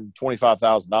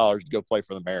 $225,000 to go play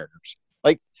for the Mariners.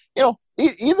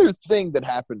 Either thing that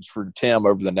happens for Tim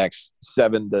over the next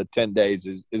 7 to 10 days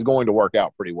is going to work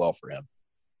out pretty well for him.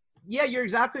 Yeah, you're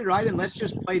exactly right. And let's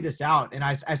just play this out. And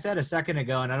I said a second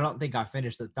ago, and I don't think I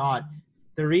finished the thought.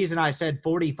 The reason I said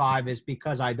 45 is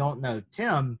because I don't know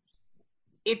Tim.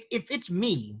 If it's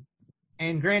me,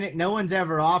 and granted, no one's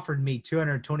ever offered me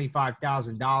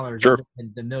 $225,000, sure,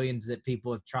 and the millions that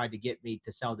people have tried to get me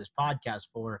to sell this podcast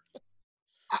for.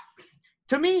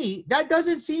 To me, that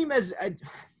doesn't seem as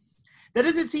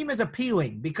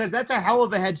appealing, because that's a hell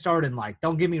of a head start in life.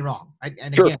 Don't get me wrong.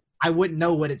 Again, I wouldn't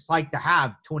know what it's like to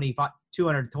have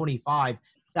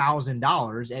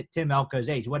 $225,000 at Tim Elko's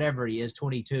age, whatever he is,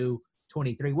 22,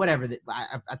 23, whatever.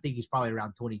 I think he's probably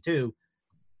around 22.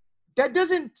 That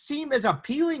doesn't seem as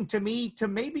appealing to me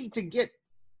to get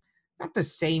not the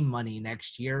same money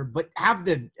next year, but have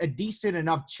a decent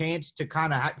enough chance to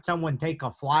kind of have someone take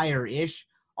a flyer-ish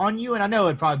on you. And I know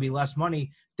it'd probably be less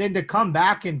money than to come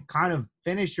back and kind of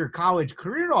finish your college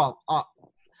career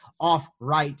off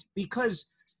right, because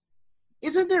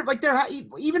isn't there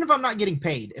even if I'm not getting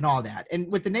paid and all that,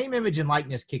 and with the name, image, and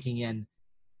likeness kicking in,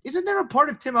 isn't there a part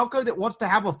of Tim Elko that wants to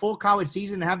have a full college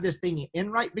season and have this thing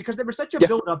in right? Because there was such a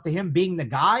build up to him being the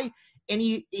guy, and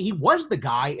he was the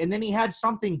guy, and then he had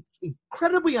something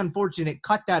incredibly unfortunate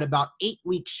cut that about 8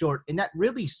 weeks short, and that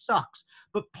really sucks.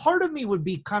 But part of me would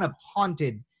be kind of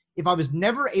haunted if I was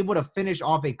never able to finish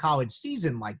off a college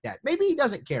season like that. Maybe he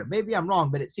doesn't care. Maybe I'm wrong,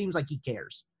 but it seems like he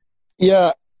cares.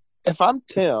 Yeah, if I'm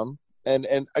Tim, and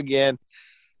again,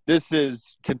 this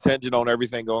is contingent on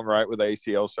everything going right with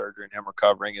ACL surgery and him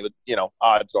recovering.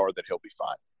 Odds are that he'll be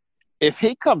fine. If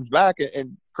he comes back,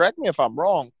 and correct me if I'm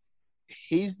wrong,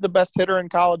 he's the best hitter in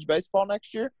college baseball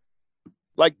next year.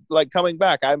 Coming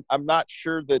back, I'm not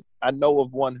sure that I know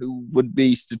of one who would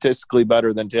be statistically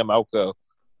better than Tim Elko,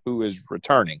 who is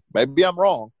returning. Maybe I'm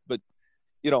wrong, but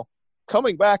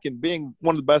coming back and being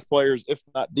one of the best players, if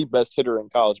not the best hitter in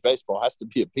college baseball, has to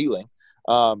be appealing.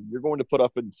 You're going to put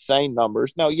up insane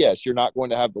numbers. Now, yes, you're not going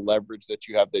to have the leverage that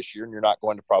you have this year, and you're not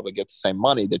going to probably get the same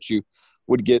money that you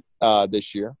would get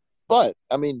this year. But,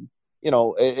 at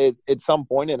some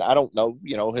point, and I don't know,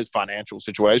 his financial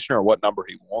situation or what number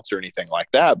he wants or anything like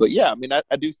that. But, yeah,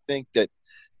 I do think that,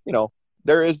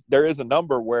 there is a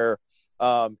number where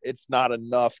it's not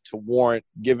enough to warrant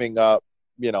giving up,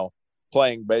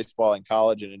 playing baseball in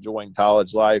college and enjoying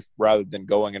college life rather than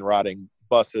going and riding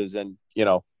buses in,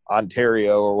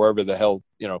 Ontario or wherever the hell,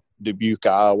 Dubuque,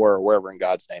 Iowa, or wherever in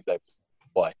God's name they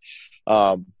play.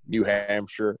 New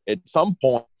Hampshire. At some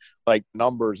point, like,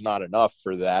 numbers not enough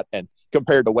for that, and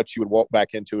compared to what you would walk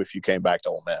back into if you came back to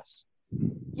Ole Miss.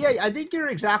 Yeah, I think you're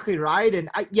exactly right. And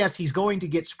yes, he's going to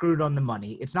get screwed on the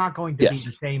money. It's not going to be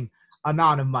the same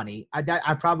amount of money.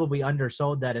 I probably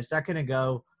undersold that a second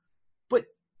ago. But,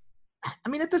 I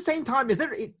mean, at the same time,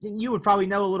 you would probably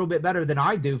know a little bit better than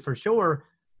I do for sure.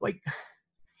 Like,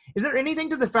 is there anything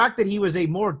to the fact that he was a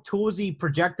more toolsy,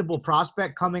 projectable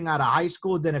prospect coming out of high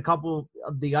school than a couple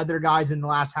of the other guys in the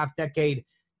last half decade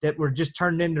that were just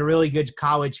turned into really good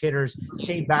college hitters,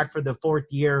 came back for the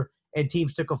fourth year, and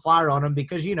teams took a flyer on him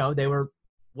because, they were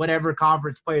whatever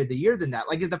conference player of the year than that?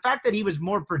 Like, is the fact that he was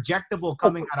more projectable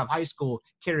coming out of high school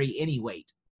carry any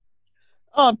weight?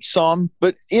 Some,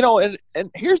 but, and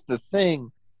here's the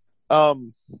thing.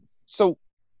 So,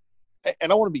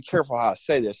 and I want to be careful how I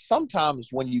say this. Sometimes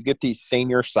when you get these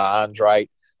senior signs, right,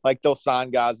 like they'll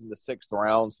sign guys in the 6th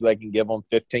round so they can give them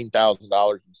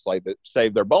 $15,000 and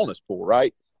save their bonus pool,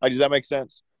 right? Like, does that make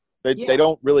sense? They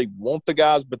don't really want the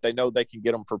guys, but they know they can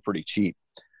get them for pretty cheap.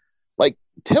 Like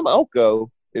Tim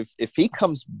Elko, if he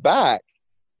comes back,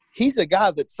 he's a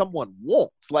guy that someone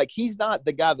wants. Like, he's not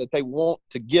the guy that they want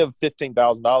to give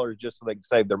 $15,000 just so they can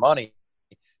save their money.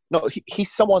 No,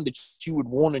 he's someone that you would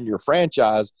want in your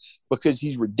franchise because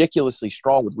he's ridiculously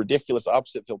strong with ridiculous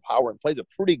opposite field power and plays a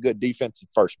pretty good defense at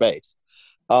first base.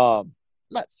 I'm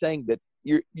not saying that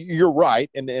you're right,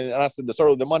 and I said this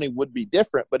earlier, the money would be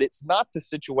different, but it's not the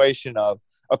situation of,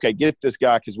 okay, get this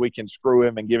guy because we can screw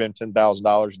him and give him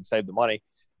 $10,000 and save the money.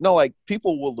 No, like,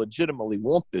 people will legitimately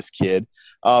want this kid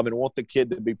and want the kid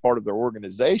to be part of their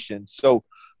organization. So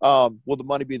will the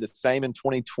money be the same in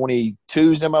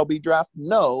 2022's MLB draft?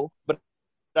 No, but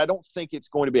I don't think it's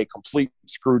going to be a complete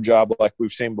screw job like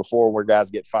we've seen before where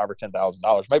guys get $5,000 or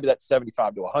 $10,000. Maybe that's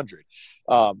 $75,000 to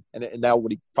 $100,000. And now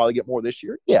would he probably get more this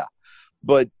year? Yeah.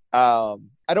 But I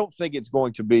don't think it's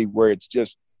going to be where it's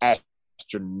just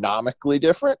astronomically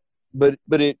different. But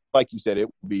it, like you said, it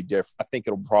will be different. I think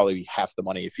it'll probably be half the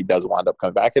money if he does wind up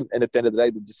coming back. And at the end of the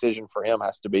day, the decision for him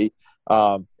has to be,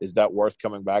 is that worth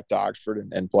coming back to Oxford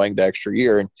and playing the extra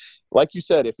year? And like you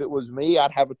said, if it was me,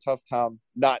 I'd have a tough time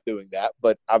not doing that.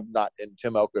 But I'm not in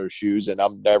Tim Elko's shoes, and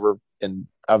I've never been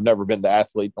the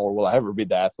athlete, nor will I ever be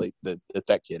the athlete that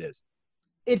kid is.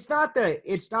 It's not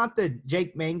the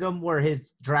Jake Mangum where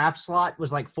his draft slot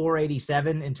was like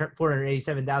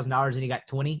 $487,000 and he got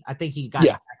 20. I think he got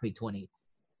exactly 20.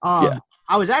 I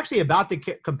was actually about to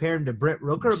compare him to Brent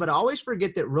Rooker, but I always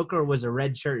forget that Rooker was a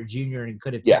redshirt junior and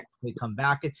could have technically come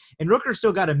back. And Rooker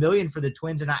still got $1 million for the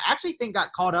Twins, and I actually think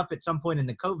got caught up at some point in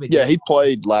the COVID. Yeah, he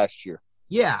played last year.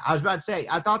 Yeah, I was about to say,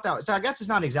 I thought that was – so I guess it's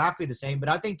not exactly the same, but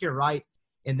I think you're right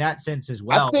in that sense as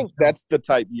well. I think that's the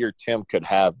type year Tim could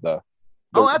have, though.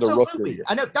 Absolutely.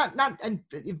 I know not and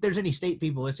if there's any state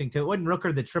people listening to it, wasn't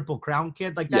Rooker the Triple Crown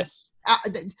kid? Like, that's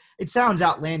it sounds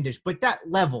outlandish, but that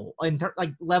level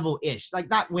like level-ish, like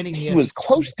not winning. He was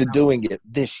close to doing it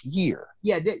this year.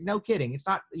 Yeah, no kidding. It's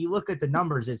not. You look at the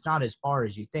numbers, it's not as far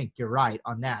as you think. You're right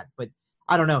on that, but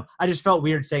I don't know. I just felt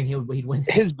weird saying he'd win.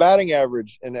 His batting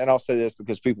average, and I'll say this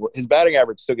because his batting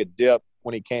average took a dip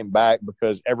when he came back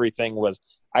because everything was,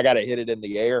 I got to hit it in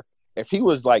the air. If he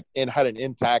was like had an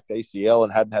intact ACL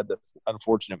and hadn't had the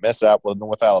unfortunate mishap with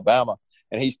North Alabama,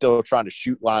 and he's still trying to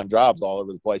shoot line drives all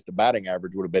over the place, the batting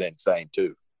average would have been insane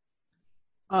too.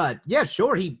 Yeah,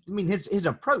 sure. His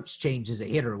approach changed as a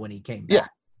hitter when he came back. Yeah.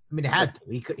 I mean, it had to.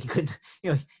 He could.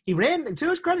 He ran. To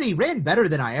his credit, he ran better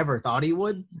than I ever thought he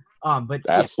would. But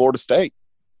that's Florida State.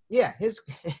 Yeah, his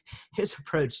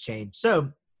approach changed.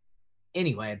 So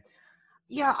anyway,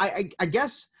 yeah, I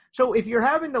guess. So if you're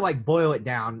having to like boil it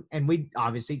down, and we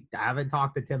obviously haven't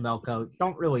talked to Tim Elko,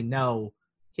 don't really know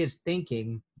his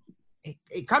thinking,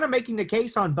 it kind of making the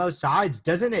case on both sides,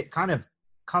 doesn't it kind of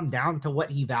come down to what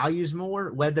he values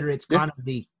more, whether it's kind of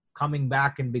the coming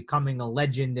back and becoming a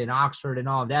legend in Oxford and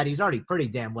all of that. He's already pretty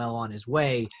damn well on his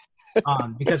way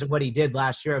because of what he did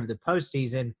last year of the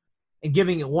postseason, and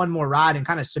giving it one more ride and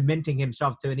kind of cementing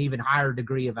himself to an even higher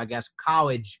degree of, I guess,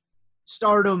 college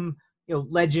stardom,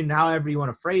 legend, however you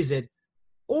want to phrase it,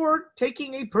 or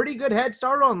taking a pretty good head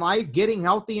start on life, getting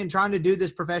healthy and trying to do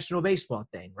this professional baseball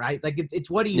thing, right? Like it's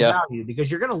what do you value?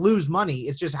 Because you're going to lose money.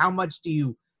 It's just how much do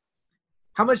you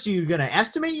going to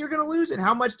estimate you're going to lose, and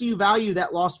how much do you value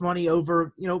that lost money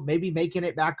over, maybe making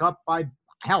it back up by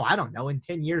hell, I don't know, in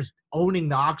 10 years owning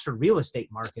the Oxford real estate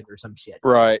market or some shit.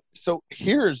 Right. So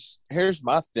here's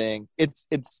my thing. It's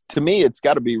to me, it's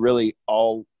got to be really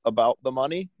all about the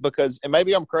money because, and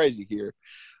maybe I'm crazy here.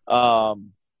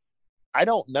 I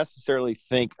don't necessarily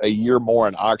think a year more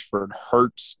in Oxford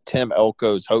hurts Tim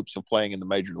Elko's hopes of playing in the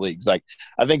major leagues. Like,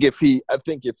 I think if he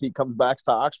comes back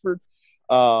to Oxford,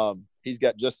 he's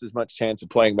got just as much chance of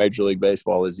playing Major League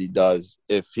Baseball as he does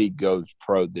if he goes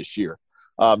pro this year.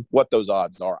 What those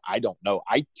odds are, I don't know.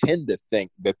 I tend to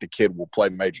think that the kid will play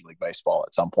Major League Baseball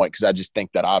at some point because I just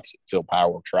think that opposite field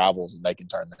power travels and they can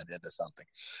turn that into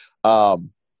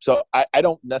something. So I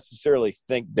don't necessarily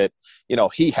think that,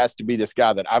 he has to be this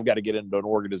guy that I've got to get into an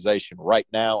organization right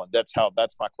now, and that's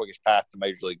my quickest path to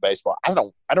Major League Baseball. I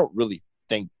don't really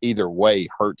think either way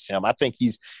hurts him. I think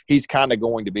he's kind of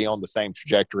going to be on the same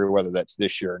trajectory, whether that's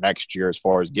this year or next year, as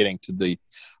far as getting to the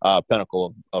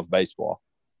pinnacle of baseball.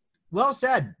 Well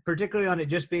said, particularly on it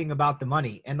just being about the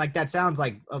money. And like that sounds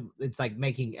like it's like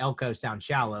making Elko sound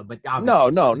shallow, but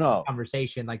no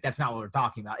conversation, like that's not what we're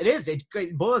talking about.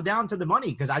 It boils down to the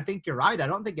money because I think you're right. I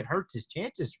don't think it hurts his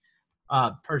chances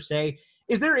per se.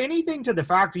 Is there anything to the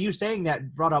fact of you saying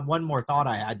that brought up one more thought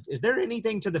I had? Is there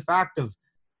anything to the fact of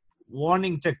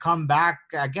wanting to come back?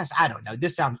 I guess, I don't know.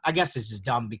 I guess this is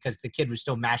dumb because the kid was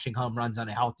still mashing home runs on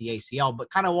a healthy ACL,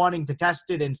 but kind of wanting to test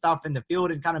it and stuff in the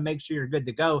field and kind of make sure you're good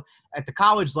to go at the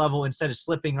college level instead of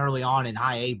slipping early on in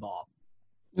high A ball.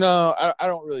 No, I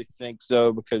don't really think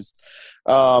so because,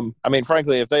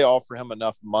 frankly, if they offer him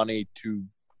enough money to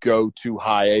go to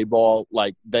high A ball,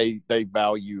 like they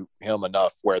value him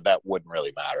enough where that wouldn't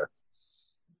really matter.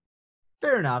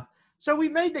 Fair enough. So we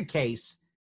made the case.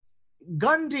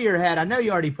 Gun to your head, I know you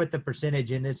already put the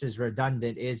percentage in. This is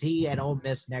redundant. Is he at Ole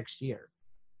Miss next year?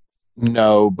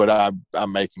 No, but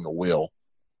I'm making a will.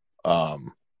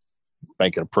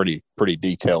 Making a pretty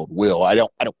detailed will. I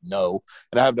don't know,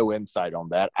 and I have no insight on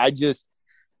that. It's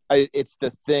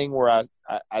the thing where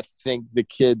I think the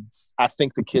kid's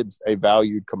a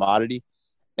valued commodity,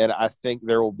 and I think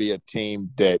there will be a team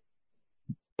that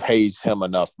pays him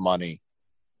enough money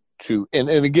to. And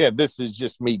again, this is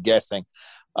just me guessing.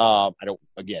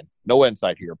 No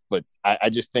insight here, but I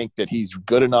just think that he's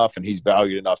good enough and he's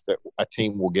valued enough that a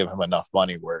team will give him enough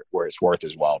money where it's worth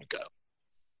his while to go.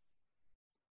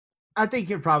 I think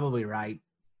you're probably right,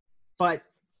 but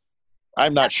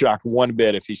I'm not shocked one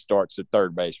bit if he starts at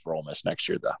third base for Ole Miss next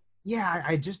year, though. Yeah,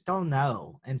 I just don't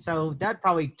know. And so that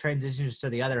probably transitions to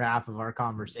the other half of our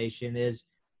conversation is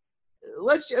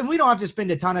and we don't have to spend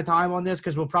a ton of time on this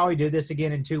because we'll probably do this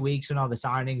again in 2 weeks and all the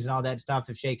signings and all that stuff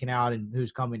have shaken out and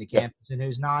who's coming to campus and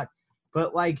who's not.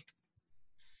 But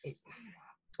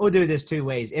we'll do this two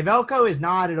ways. If Elko is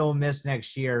not at Ole Miss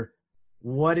next year,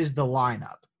 what is the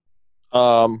lineup?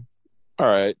 All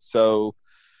right. So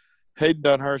Hayden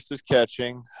Dunhurst is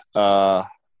catching. Peyton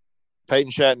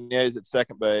Chatagnier is at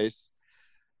second base.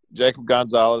 Jacob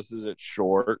Gonzalez is at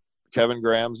short. Kevin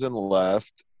Graham's in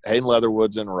left. Hayden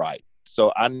Leatherwood's in right.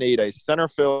 So I need a center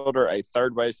fielder, a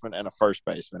third baseman, and a first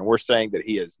baseman. We're saying that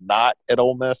he is not at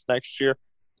Ole Miss next year?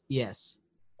 Yes.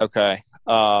 Okay.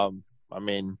 I'm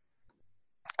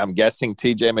guessing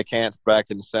TJ McCants back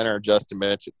in center, Justin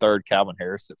Mitch at third, Calvin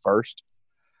Harris at first.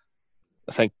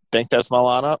 I think that's my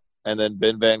lineup. And then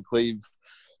Ben Van Cleve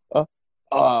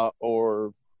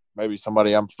or maybe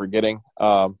somebody I'm forgetting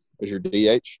is your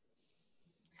DH.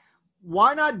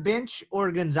 Why not bench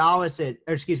or Gonzalez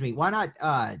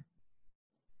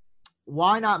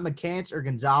why not McCants or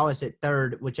Gonzalez at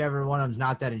third, whichever one of them's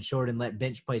not that insured, and let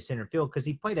Bench play center field because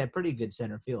he played a pretty good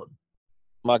center field.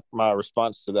 My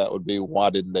response to that would be, why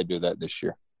didn't they do that this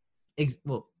year?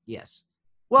 Well, yes.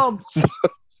 Well,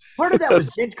 part of that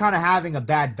was Bench kind of having a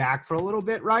bad back for a little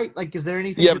bit, right? Like, is there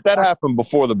anything? Yeah, but that happened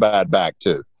before the bad back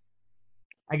too.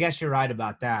 I guess you're right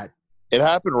about that. It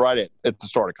happened right at the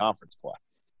start of conference play.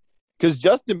 Because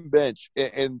Justin Bench,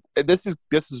 and this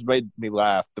has made me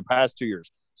laugh the past 2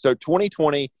 years. So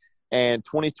 2020 and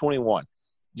 2021,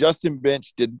 Justin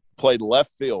Bench played left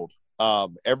field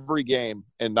every game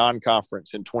in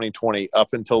non-conference in 2020 up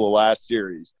until the last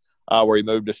series where he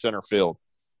moved to center field.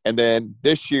 And then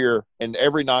this year, in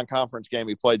every non-conference game,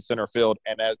 he played center field.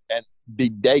 And the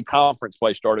day conference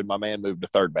play started, my man moved to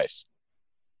third base.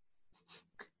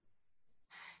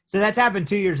 So that's happened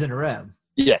 2 years in a row.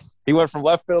 Yes. He went from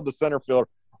left field to center field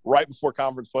right before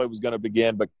conference play was going to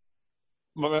begin. But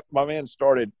my man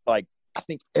started, I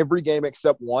think, every game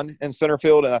except one in center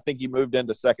field. And I think he moved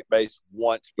into second base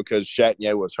once because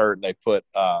Chatagnier was hurt and they put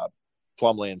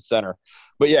Plumlee in center.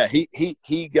 But, yeah,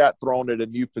 he got thrown at a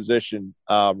new position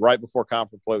right before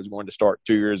conference play was going to start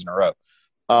 2 years in a row.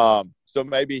 So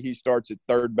maybe he starts at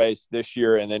third base this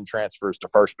year and then transfers to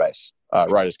first base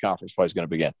right as conference play is going to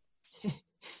begin.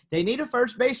 They need a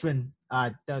first baseman.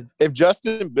 If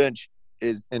Justin Bench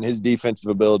is and his defensive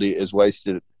ability is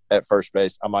wasted at first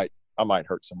base, I might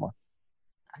hurt someone.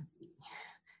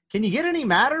 Can you get any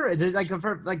madder? Is it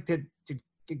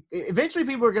eventually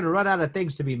people are going to run out of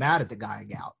things to be mad at the guy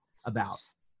about.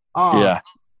 Yeah.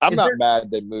 I'm not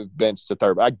mad they moved Bench to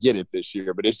third. I get it this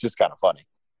year, but it's just kind of funny.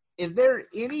 Is there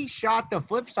any shot the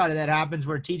flip side of that happens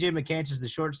where TJ McCants is the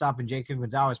shortstop and Jacob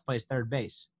Gonzalez plays third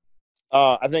base?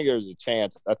 I think there's a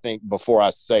chance. I think before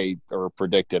I say or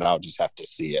predict it, I'll just have to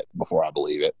see it before I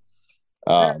believe it.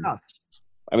 Fair enough.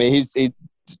 I mean,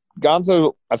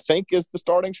 Gonzo, I think, is the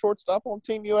starting shortstop on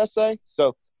Team USA.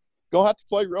 So going to have to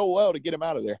play real well to get him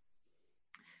out of there.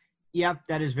 Yep,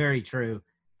 that is very true.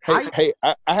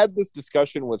 I had this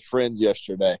discussion with friends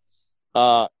yesterday.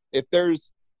 If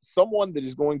there's someone that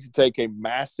is going to take a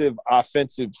massive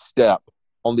offensive step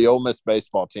on the Ole Miss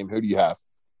baseball team, who do you have?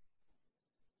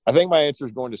 I think my answer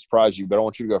is going to surprise you, but I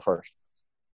want you to go first.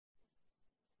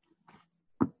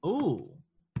 Ooh.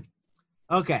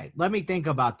 Okay, let me think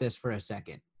about this for a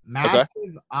second.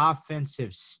 Massive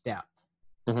offensive step.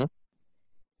 Mm-hmm.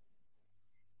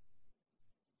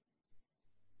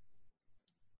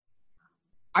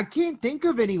 I can't think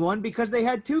of anyone because they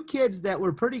had two kids that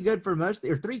were pretty good for most,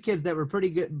 or three kids that were pretty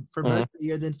good for most of the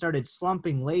year, then started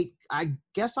slumping late. I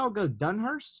guess I'll go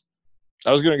Dunhurst.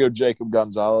 I was going to go Jacob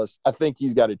Gonzalez. I think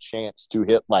he's got a chance to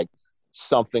hit like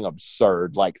something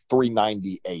absurd, like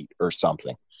 398 or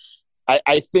something.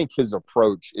 I think his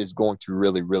approach is going to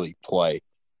really, really play.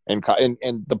 And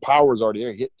the power's already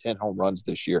there. He hit 10 home runs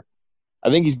this year. I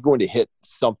think he's going to hit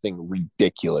something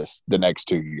ridiculous the next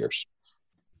 2 years.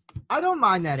 I don't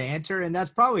mind that answer, and that's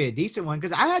probably a decent one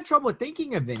because I had trouble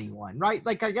thinking of anyone, right?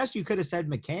 Like, I guess you could have said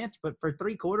McCants, but for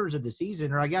 3/4 of the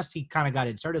season, or I guess he kind of got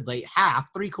inserted late,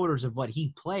 3/4 of what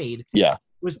he played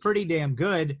was pretty damn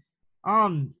good.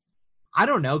 I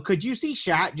don't know. Could you see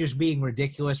Shat just being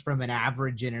ridiculous from an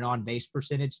average and an on-base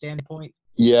percentage standpoint?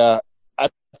 Yeah, I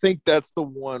think that's the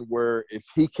one where if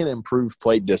he can improve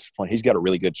plate discipline, he's got a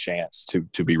really good chance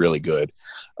to be really good.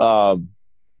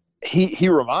 He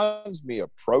reminds me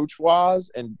approach-wise,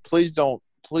 and please don't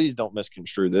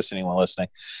misconstrue this, anyone listening.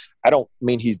 I don't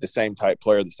mean he's the same type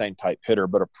player, the same type hitter,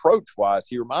 but approach-wise,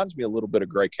 he reminds me a little bit of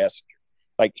Gray Kessinger.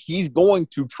 Like, he's going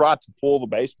to try to pull the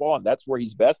baseball, and that's where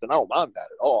he's best, and I don't mind that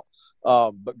at all.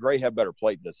 But Gray had better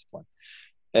plate discipline.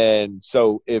 And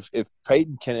so if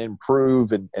Peyton can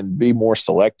improve and be more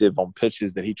selective on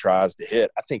pitches that he tries to hit,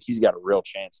 I think he's got a real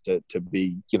chance to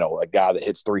be, a guy that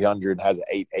hits 300 and has an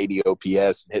 880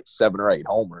 OPS and hits 7 or 8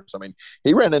 homers. I mean,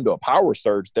 he ran into a power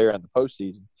surge there in the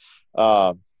postseason.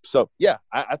 So, yeah,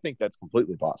 I think that's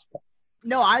completely possible.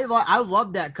 No, I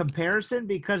love that comparison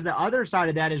because the other side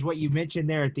of that is what you mentioned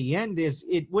there at the end is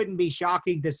it wouldn't be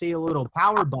shocking to see a little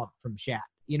power bump from Shat.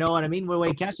 You know what I mean? The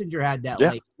way Kessinger had that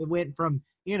late. It went from,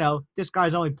 this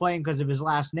guy's only playing because of his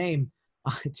last name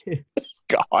to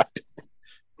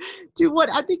what?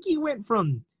 I think he went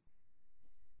from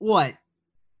he went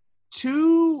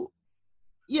 2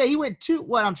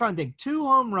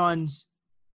 home runs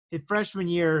his freshman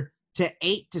year to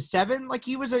 8 to 7. Like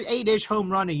he was an 8-ish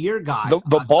home run a year guy.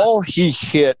 The ball he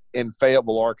hit in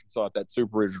Fayetteville, Arkansas at that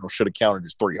Super Regional should have counted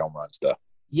as 3 home runs, though.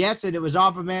 Yes, and it was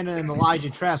off Amanda and Elijah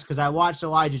Tress because I watched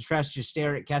Elijah Tress just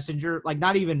stare at Kessinger, like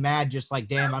not even mad, just like,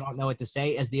 damn, I don't know what to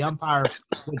say, as the umpire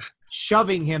was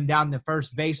shoving him down the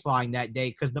first baseline that day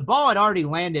because the ball had already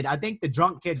landed. I think the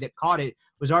drunk kid that caught it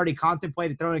was already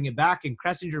contemplated throwing it back, and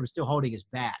Kessinger was still holding his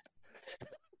bat.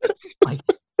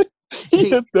 He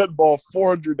hit that ball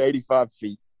 485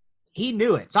 feet. He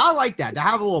knew it. So I like that, to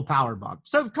have a little power bump.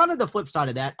 So kind of the flip side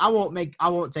of that, I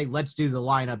won't say let's do the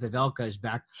lineup if Elko is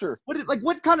back. Sure.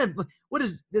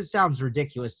 This sounds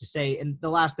ridiculous to say, and the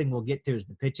last thing we'll get to is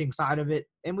the pitching side of it,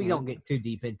 and we don't get too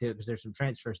deep into it because there's some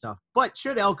transfer stuff. But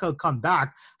should Elko come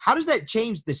back, how does that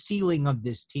change the ceiling of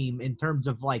this team in terms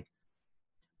of how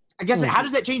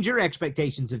does that change your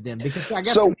expectations of them? Because I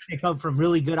guess they come from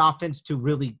really good offense to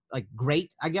really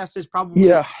great, I guess is probably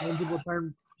a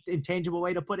intangible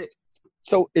way to put it.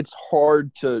 So it's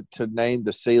hard to name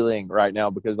the ceiling right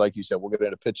now because, like you said, we'll get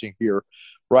into pitching here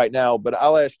right now. But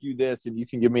I'll ask you this, and you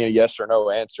can give me a yes or no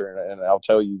answer, and I'll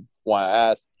tell you why I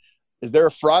asked. Is there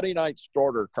a Friday night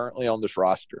starter currently on this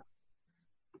roster?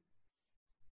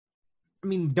 I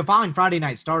mean, define Friday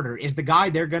night starter. Is the guy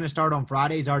they're going to start on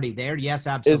Fridays already there? Yes,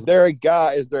 absolutely. Is there a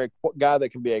guy that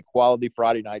can be a quality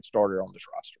Friday night starter on this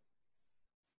roster?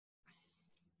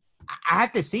 I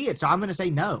have to see it, so I'm going to say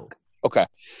no. Okay.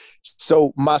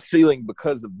 So my ceiling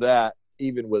because of that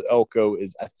even with Elko,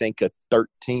 is I think a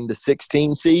 13 to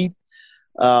 16 seed.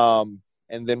 And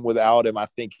then without him, I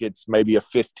think it's maybe a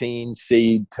 15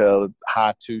 seed to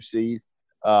high 2 seed.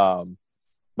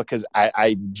 Because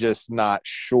I'm just not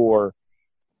sure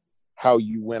how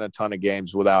you win a ton of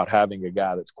games without having a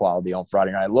guy that's quality on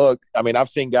Friday night. Look, I mean, I've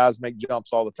seen guys make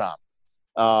jumps all the time.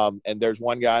 And there's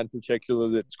one guy in particular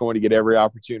that's going to get every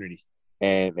opportunity.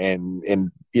 And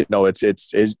you know,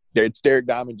 it's Derek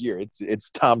Diamond's year. It's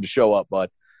time to show up, bud.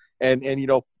 And you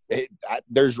know,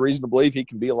 there's reason to believe he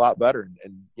can be a lot better.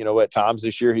 And you know, at times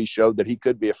this year he showed that he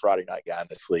could be a Friday night guy in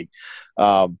this league.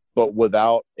 But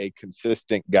without a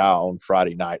consistent guy on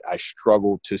Friday night, I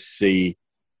struggle to see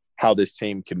how this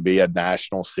team can be a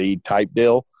national seed type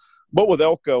deal. But with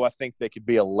Elko, I think they could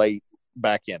be a late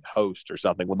back end host or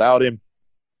something. Without him,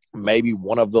 maybe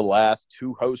one of the last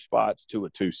 2 host spots to a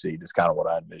 2 seed is kind of what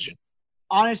I envision.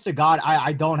 Honest to God,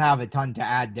 I don't have a ton to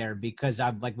add there because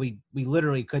I'm like we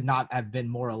literally could not have been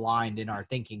more aligned in our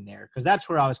thinking there, because that's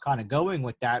where I was kind of going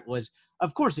with that. Was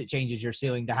of course it changes your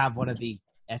ceiling to have one of the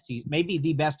SEC, maybe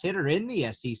the best hitter in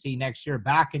the SEC next year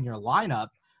back in your lineup.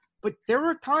 But there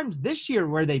were times this year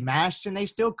where they mashed and they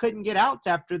still couldn't get outs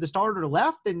after the starter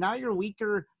left, and now you're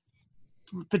weaker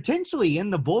potentially in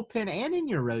the bullpen and in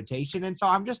your rotation. And so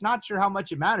I'm just not sure how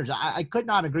much it matters. I could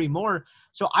not agree more.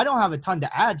 So I don't have a ton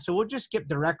to add. So we'll just skip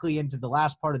directly into the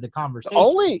last part of the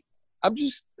conversation. I'm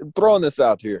just throwing this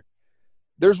out here.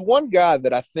 There's one guy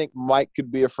that I think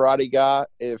could be a Friday guy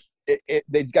if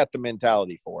they've got the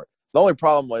mentality for it. The only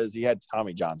problem was he had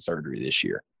Tommy John surgery this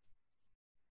year.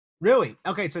 Really?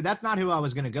 Okay, so that's not who I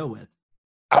was going to go with.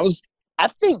 I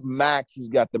think Max has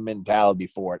got the mentality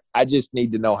for it. I just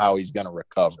need to know how he's going to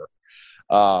recover.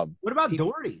 What about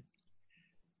Doherty?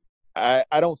 I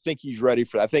don't think he's ready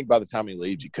for that. I think by the time he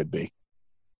leaves, he could be.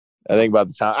 I think by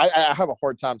the time I have a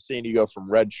hard time seeing you go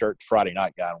from red shirt to Friday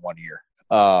night guy in 1 year.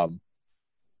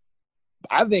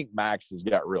 I think Max has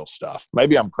got real stuff.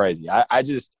 Maybe I'm crazy.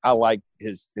 I like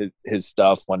his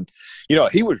stuff when, you know,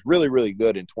 he was really, really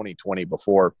good in 2020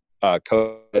 before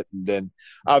COVID, and then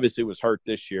obviously was hurt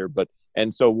this year.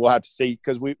 And so we'll have to see,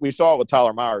 because we saw it with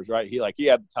Tyler Myers, right? He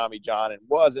had the Tommy John and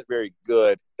wasn't very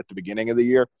good at the beginning of the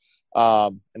year.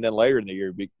 And then later in the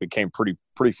year became pretty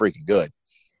freaking good.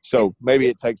 So maybe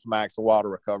it takes Max a while to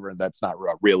recover, and that's not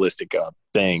a realistic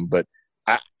thing. But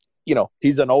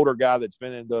he's an older guy that's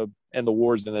been in the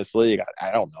wars in this league.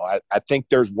 I don't know. I think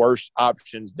there's worse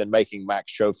options than making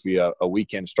Max Schofield a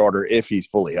weekend starter if he's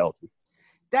fully healthy.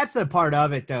 That's the part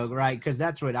of it, though, right? Because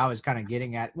that's what I was kind of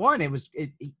getting at. One,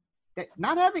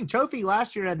 not having Trophy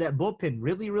last year at that bullpen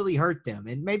really, really hurt them.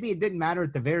 And maybe it didn't matter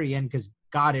at the very end because,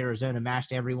 God, Arizona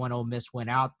mashed everyone. Ole Miss threw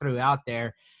out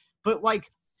there. But,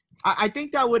 I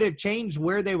think that would have changed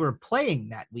where they were playing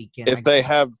that weekend. If they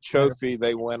have Trophy,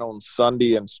 they win on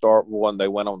Sunday and start one. They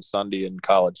went on Sunday in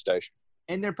College Station.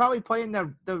 And they're probably playing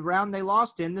the round they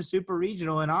lost in, the Super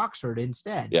Regional in Oxford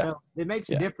instead. Yeah. So it makes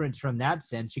a difference from that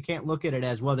sense. You can't look at it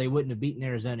as, well, they wouldn't have beaten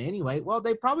Arizona anyway. Well,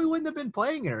 they probably wouldn't have been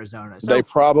playing Arizona. So, they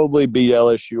probably beat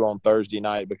LSU on Thursday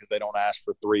night because they don't ask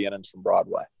for 3 innings from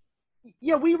Broadway.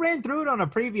 Yeah, we ran through it on a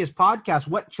previous podcast,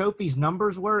 what Trophy's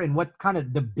numbers were and what kind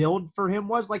of the build for him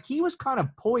was. He was kind of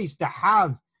poised to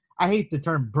have, I hate the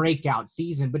term breakout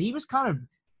season, but he was kind of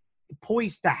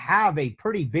poised to have a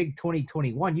pretty big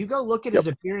 2021. You go look at his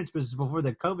appearances before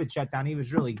the COVID shutdown. He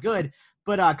was really good.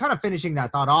 But kind of finishing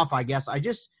that thought off, I guess,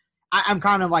 I'm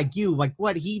kind of like you,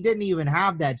 what, he didn't even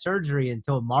have that surgery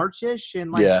until March-ish.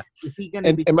 And is he going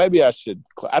to be – and maybe I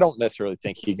don't necessarily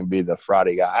think he can be the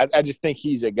Friday guy. I just think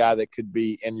he's a guy that could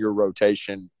be in your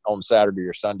rotation on Saturday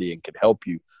or Sunday and could help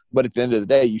you. But at the end of the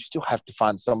day, you still have to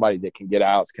find somebody that can get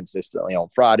outs consistently on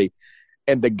Friday.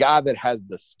 And the guy that has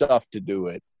the stuff to do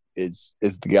it is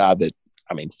the guy that,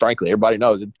 I mean, frankly, everybody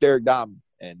knows it's Derek Diamond,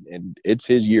 and it's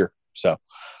his year. So,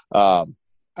 let's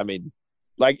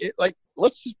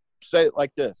just say it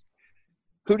like this.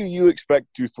 Who do you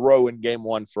expect to throw in game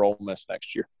 1 for Ole Miss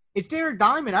next year? It's Derek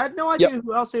Diamond. I have no idea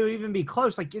who else would even be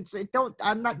close. Don't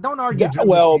argue. Yeah,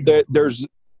 well, there's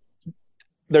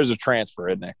a transfer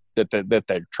in there that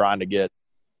they're trying to get.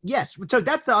 Yes. So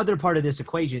that's the other part of this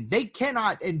equation. They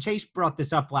cannot, and Chase brought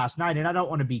this up last night, and I don't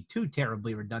want to be too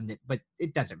terribly redundant, but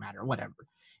it doesn't matter, whatever.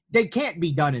 They can't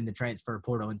be done in the transfer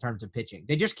portal in terms of pitching.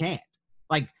 They just can't.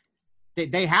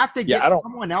 They have to get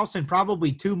someone else and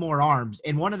probably 2 more arms,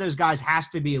 and one of those guys has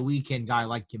to be a weekend guy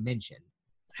like you mentioned.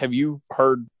 Have you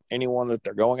heard anyone that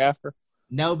they're going after?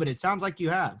 No, but it sounds like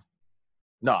you have.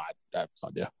 No, I have no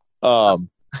idea.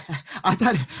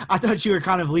 I thought you were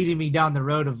kind of leading me down the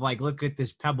road of look at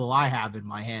this pebble I have in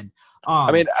my hand.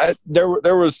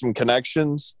 There was some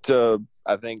connections to,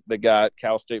 I think, the guy at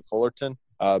Cal State Fullerton.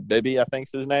 Bibby, I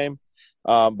think's his name.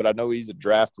 But I know he's a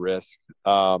draft risk.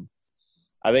 I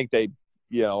think they,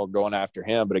 are going after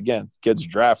him. But again, kid's a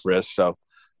draft risk, so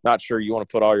not sure you want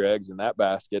to put all your eggs in that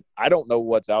basket. I don't know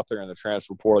what's out there in the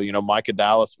transfer portal. Micah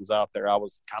Dallas was out there. I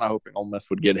was kind of hoping Ole Miss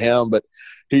would get him, but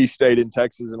he stayed in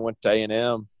Texas and went to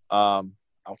A&M.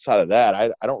 Outside of that,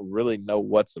 I don't really know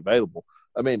what's available.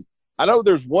 I mean, I know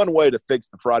there's one way to fix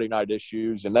the Friday night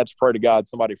issues, and that's pray to God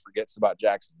somebody forgets about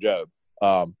Jackson Jobe,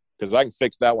 because I can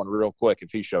fix that one real quick if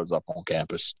he shows up on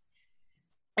campus.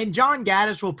 And John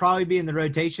Gaddis will probably be in the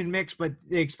rotation mix, but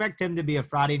they expect him to be a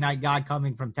Friday night guy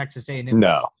coming from Texas A&M.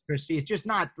 No. Christie. It's just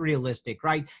not realistic,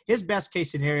 right? His best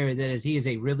case scenario that is he is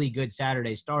a really good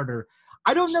Saturday starter.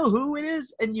 I don't know who it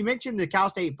is, and you mentioned the Cal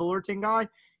State Fullerton guy,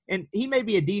 and he may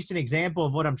be a decent example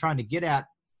of what I'm trying to get at.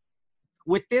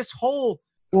 With this whole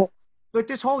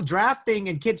draft thing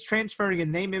and kids transferring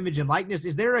in name, image, and likeness,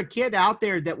 is there a kid out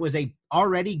there that was a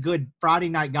already good Friday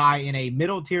night guy in a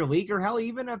middle tier league, or hell,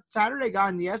 even a Saturday guy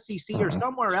in the SEC or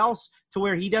somewhere else, to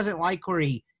where he doesn't like where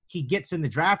he gets in the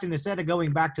draft, and instead of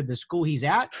going back to the school he's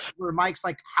at, where Mike's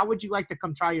like, how would you like to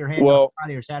come try your hand on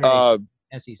Friday or Saturday?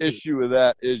 SEC. Issue with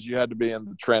that is you had to be in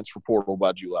the transfer portal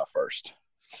by July 1st.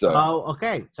 So.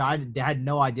 Okay. So I had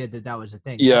no idea that was a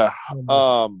thing. Yeah.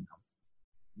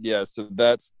 Yeah. So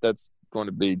that's going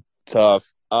to be tough.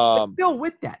 Still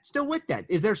with that,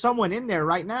 is there someone in there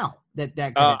right now that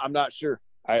I'm not sure.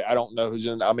 I don't know who's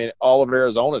in. I mean, all of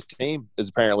Arizona's team is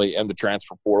apparently in the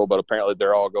transfer portal, but apparently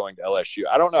they're all going to LSU.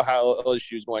 I don't know how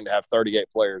LSU is going to have 38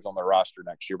 players on their roster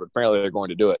next year, but apparently they're going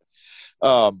to do it.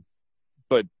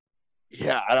 But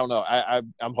yeah, I don't know.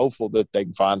 I'm hopeful that they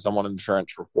can find someone in the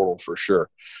transfer portal for sure,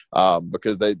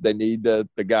 because they need the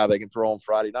guy they can throw on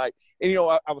Friday night. And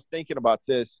I was thinking about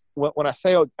this when I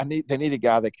say they need a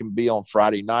guy that can be on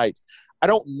Friday nights. I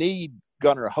don't need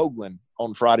Gunnar Hoagland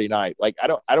on Friday night. Like I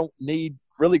don't need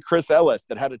really Chris Ellis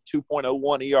that had a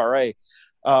 2.01 ERA.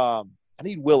 I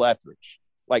need Will Etheridge.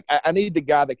 Like I need the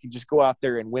guy that can just go out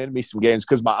there and win me some games,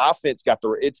 because my offense got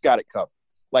it covered.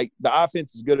 Like the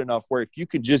offense is good enough where if you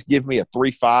could just give me a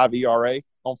 3.5 ERA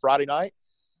on Friday night,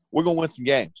 we're going to win some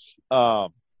games,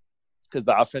 because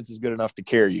the offense is good enough to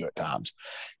carry you at times.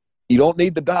 You don't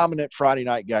need the dominant Friday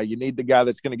night guy. You need the guy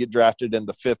that's going to get drafted in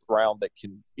the 5th round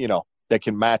that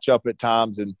can match up at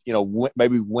times and,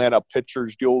 maybe win a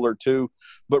pitcher's duel or two,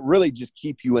 but really just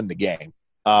keep you in the game,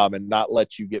 and not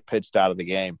let you get pitched out of the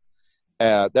game.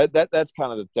 That's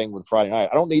kind of the thing with Friday night.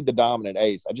 I don't need the dominant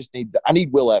ace. I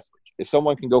need Will Etheridge. If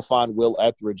someone can go find Will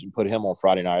Etheridge and put him on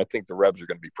Friday night, I think the Rebs are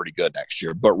going to be pretty good next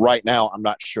year. But right now, I'm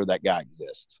not sure that guy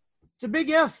exists. It's a big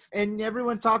if, and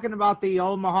everyone's talking about the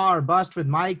Omaha or bust with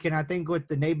Mike, and I think with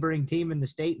the neighboring team in the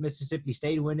state, Mississippi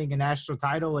State, winning a national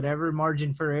title, whatever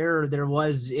margin for error there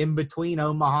was in between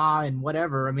Omaha and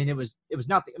whatever. I mean, it was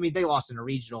nothing. I mean, they lost in a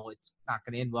regional. It's not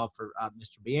going to end well for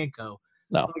Mr. Bianco.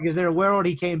 No. Because there, where would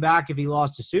he came back if he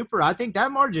lost to Super? I think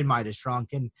that margin might have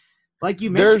shrunk. And like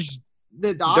you mentioned,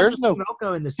 there's no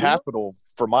in the capital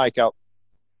for Mike out.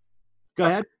 Go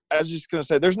ahead. I was just going to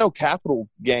say, there's no capital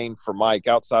gain for Mike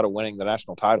outside of winning the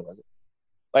national title, is it?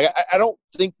 Like, I don't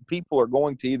think people are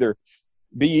going to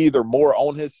be either more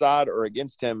on his side or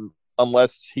against him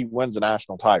unless he wins a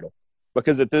national title.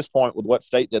 Because at this point, with what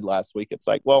State did last week, it's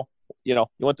like, well, you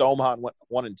went to Omaha and went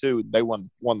 1-2. They won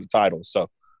the title. So,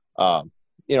 and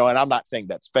I'm not saying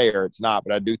that's fair. It's not,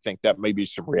 but I do think that may be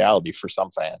some reality for some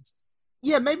fans.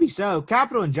 Yeah, maybe so.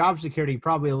 Capital and job security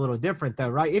probably a little different, though,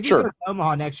 right? If you Sure. go to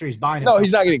Omaha next year, he's buying. No,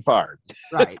 he's not getting fired.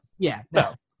 Right. Yeah.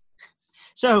 No.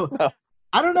 So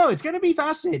I don't know. It's going to be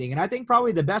fascinating, and I think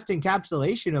probably the best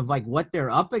encapsulation of like what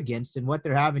they're up against and what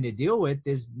they're having to deal with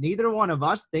is neither one of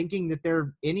us thinking that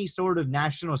they're any sort of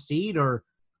national seed or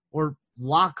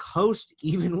lock host,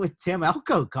 even with Tim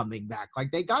Elko coming back.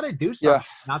 Like they got to do something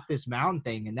about this mound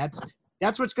thing, and that's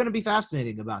what's going to be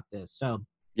fascinating about this. So.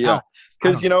 Yeah,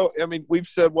 because, we've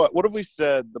said what have we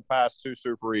said the past 2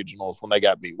 super regionals when they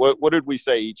got beat? What did we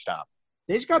say each time?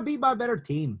 They just got beat by a better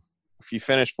team. If you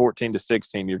finish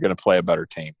 14-16, you're going to play a better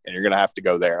team, and you're going to have to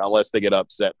go there unless they get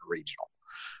upset in the regional.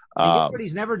 What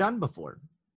he's never done before.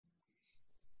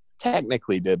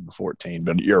 Technically did the 14,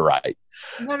 but you're right.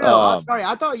 No, I'm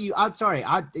sorry. I'm sorry.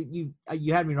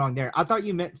 You had me wrong there. I thought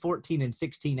you meant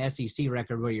 14-16 SEC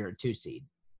record where you're a 2 seed.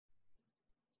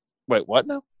 Wait, what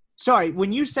now? Sorry,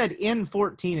 when you said in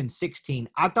 14-16,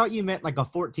 I thought you meant like a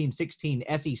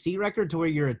 14-16 SEC record to where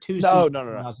you're a 2 seed.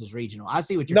 No. Else's regional. I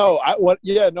see what you're saying.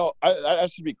 I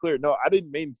should be clear. No, I didn't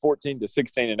mean 14-16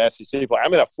 in SEC play. I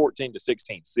mean a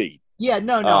 14-16 seed. Yeah,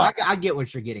 I get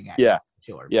what you're getting at. Yeah.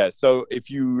 Sure. Yeah, so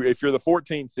if you're the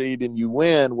 14 seed and you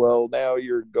win, well, now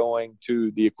you're going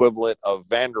to the equivalent of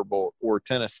Vanderbilt or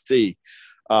Tennessee.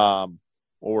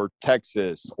 or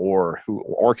Texas or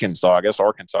Arkansas. I guess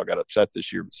Arkansas got upset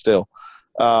this year, but still,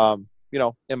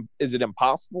 is it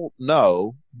impossible?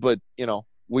 No, but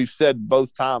we've said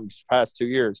both times past 2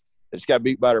 years that you got to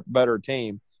beat better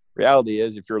team. Reality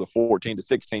is, if you're the 14 to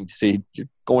 16 seed, you're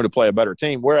going to play a better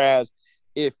team. Whereas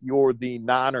if you're the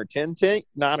 9 or 10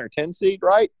 seed,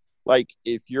 right? Like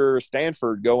if you're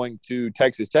Stanford going to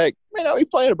Texas Tech, you're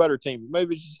playing a better team.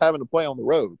 Maybe it's just having to play on the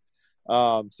road.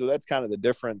 So that's kind of the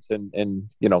difference in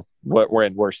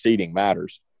where seeding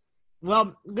matters.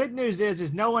 Well, good news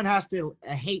is no one has to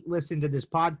hate listen to this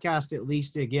podcast at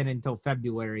least again until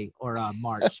February or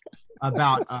March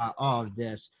about all of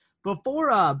this.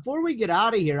 Before we get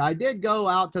out of here, I did go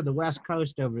out to the West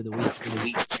Coast over the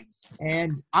week,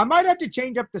 and I might have to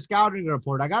change up the scouting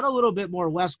report. I got a little bit more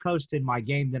West Coast in my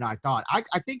game than I thought.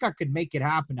 I think I could make it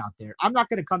happen out there. I'm not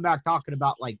going to come back talking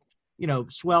about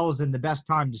swells and the best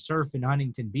time to surf in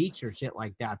Huntington Beach or shit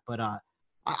like that. But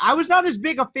I was not as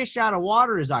big a fish out of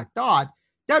water as I thought.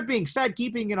 That being said,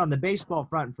 keeping it on the baseball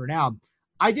front for now,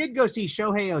 I did go see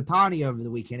Shohei Ohtani over the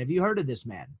weekend. Have you heard of this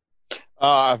man?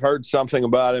 I've heard something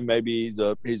about him. Maybe he's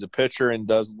a pitcher and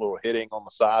does a little hitting on the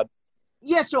side.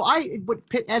 Yeah, so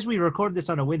as we record this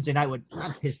on a Wednesday night, would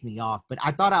not piss me off, but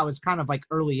I thought I was kind of like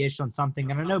early-ish on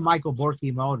something. And I know Michael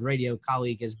Borky, my old radio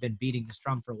colleague, has been beating this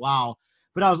drum for a while.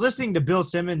 But I was listening to Bill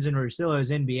Simmons and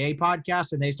Russillo's NBA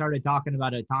podcast, and they started talking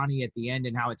about Ohtani at the end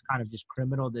and how it's kind of just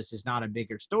criminal. This is not a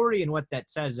bigger story and what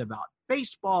that says about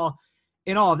baseball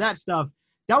and all of that stuff.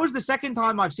 That was the second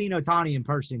time I've seen Ohtani in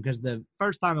person, because the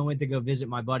first time I went to go visit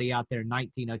my buddy out there in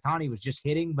 19, Ohtani was just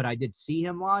hitting, but I did see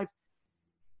him live.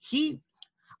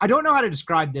 I don't know how to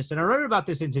describe this, and I wrote about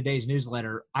this in today's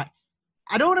newsletter. I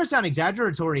don't want to sound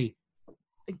exaggeratory.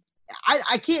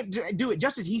 I can't do it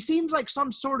justice. He seems like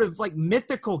some sort of like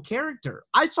mythical character.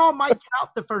 I saw Mike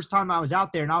Trout the first time I was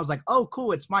out there, and I was like, oh,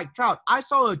 cool, it's Mike Trout. I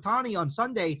saw Ohtani on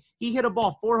Sunday. He hit a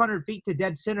ball 400 feet to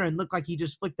dead center and looked like he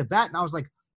just flicked the bat, and I was like,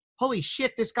 holy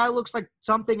shit, this guy looks like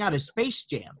something out of Space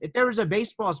Jam. If there was a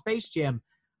baseball Space Jam,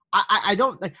 I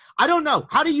don't know.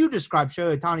 How do you describe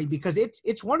Shohei Ohtani? Because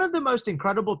it's one of the most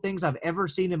incredible things I've ever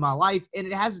seen in my life, and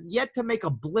it has yet to make a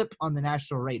blip on the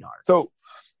national radar.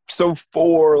 So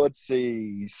for, let's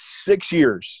see, 6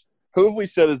 years, who have we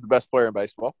said is the best player in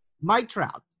baseball? Mike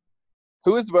Trout.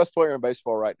 Who is the best player in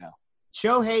baseball right now?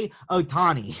 Shohei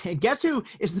Ohtani. And guess who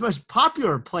is the most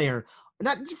popular player?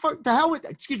 To hell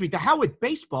with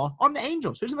baseball on the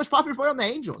Angels. Who's the most popular player on the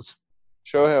Angels?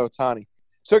 Shohei Ohtani.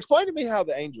 So explain to me how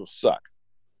the Angels suck.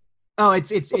 Oh,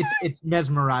 it's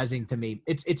mesmerizing to me.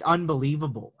 It's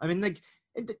unbelievable. I mean, like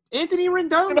Anthony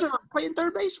Rendon's playing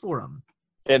third base for him.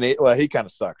 And he kind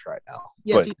of sucks right now.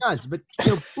 Yes, he does. But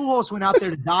Pujols went out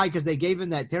there to die because they gave him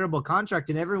that terrible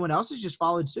contract, and everyone else has just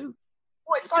followed suit.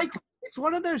 Well, it's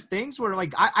one of those things where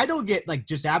like I don't get like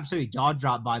just absolutely jaw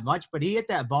dropped by much, but he hit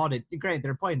that ball to – granted,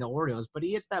 they're playing the Orioles, but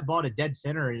he hits that ball to dead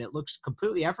center, and it looks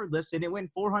completely effortless, and it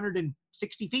went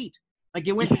 460 feet. Like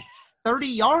it went 30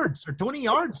 yards or 20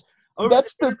 yards.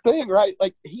 That's the thing, right?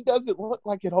 Like he doesn't look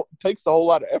like it takes a whole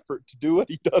lot of effort to do what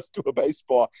he does to a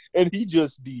baseball, and he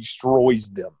just destroys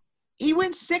them. He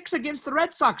went 6 against the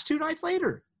Red Sox 2 nights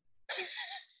later.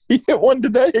 He hit one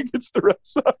today against the Red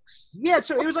Sox. Yeah,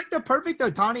 so it was like the perfect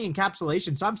Ohtani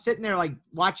encapsulation. So I'm sitting there like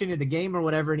watching the game or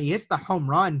whatever, and he hits the home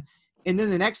run. And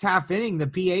then the next half inning, the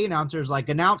PA announcer's like,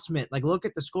 announcement, like, look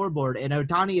at the scoreboard. And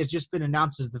Ohtani has just been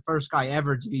announced as the first guy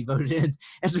ever to be voted in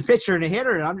as a pitcher and a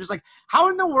hitter. And I'm just like, how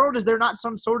in the world is there not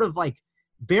some sort of like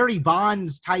Barry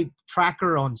Bonds type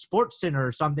tracker on SportsCenter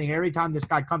or something every time this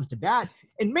guy comes to bat?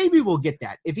 And maybe we'll get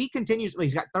that. If he continues,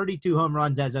 he's got 32 home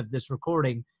runs as of this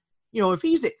recording. If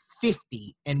he's at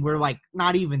 50 and we're like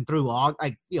not even through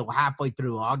halfway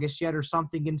through August yet or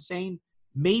something insane,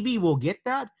 maybe we'll get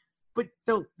that. But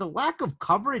the lack of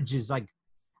coverage is like,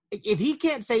 if he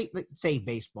can't say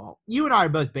baseball, you and I are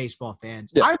both baseball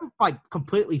fans. Yeah. I'm like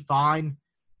completely fine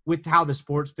with how the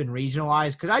sport's been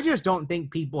regionalized, because I just don't think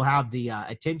people have the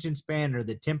attention span or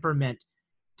the temperament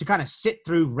to kind of sit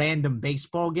through random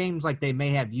baseball games like they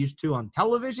may have used to on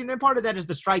television. And part of that is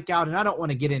the strikeout, and I don't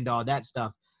want to get into all that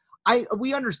stuff.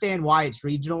 We understand why it's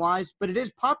regionalized, but it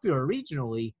is popular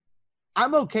regionally.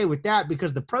 I'm okay with that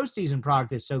because the pro season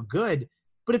product is so good.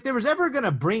 But if there was ever going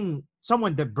to bring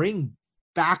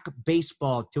back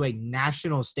baseball to a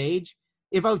national stage,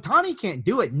 if Ohtani can't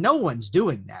do it, no one's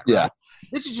doing that. Right? Yeah.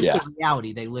 This is just the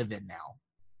reality they live in now.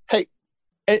 Hey,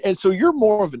 and so you're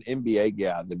more of an NBA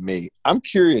guy than me. I'm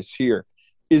curious here.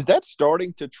 Is that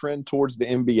starting to trend towards the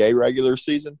NBA regular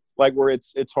season? Like where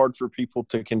it's hard for people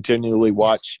to continually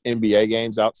watch NBA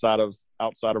games outside of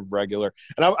outside of regular.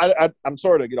 And I'm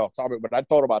sorry to get off topic, but I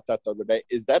thought about that the other day.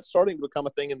 Is that starting to become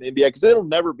a thing in the NBA? Because it'll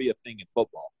never be a thing in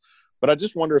football. But I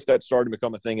just wonder if that's starting to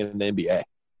become a thing in the NBA.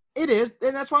 It is,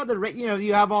 and that's why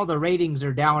you have all the ratings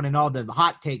are down and all the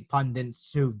hot take pundits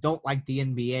who don't like the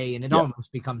NBA, and it almost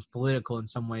becomes political in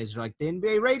some ways. They're like, the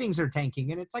NBA ratings are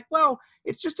tanking, and it's like, well,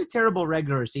 it's just a terrible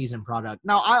regular season product.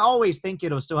 Now, I always think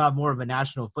it'll still have more of a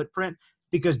national footprint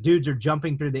because dudes are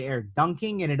jumping through the air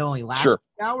dunking, and it only lasts 2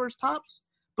 hours tops.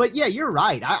 But yeah, you're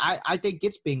right. I think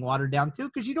it's being watered down too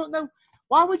because you don't know.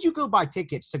 Why would you go buy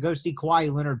tickets to go see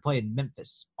Kawhi Leonard play in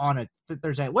Memphis on a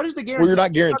Thursday? What is the guarantee? Well, you're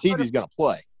not guaranteed he's going to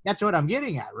play. That's what I'm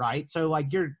getting at, right? So,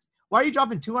 like, why are you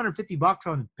dropping $250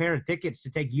 on a pair of tickets to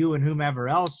take you and whomever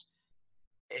else?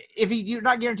 If you're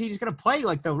not guaranteed he's going to play,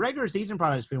 like the regular season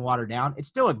product has been watered down. It's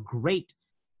still a great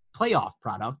playoff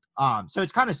product. So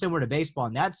it's kind of similar to baseball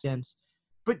in that sense.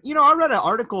 But, I read an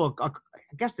article, I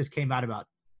guess this came out about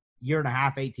a year and a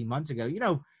half, 18 months ago.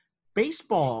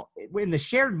 Baseball in the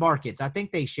shared markets, I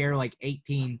think they share like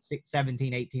 18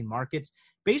 markets.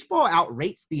 Baseball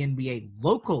outrates the NBA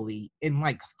locally in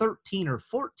like 13 or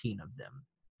 14 of them.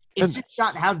 It's just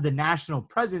not have the national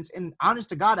presence. And honest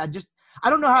to God, I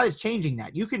don't know how it's changing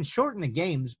that. You can shorten the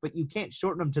games, but you can't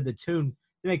shorten them to the tune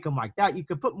to make them like that. You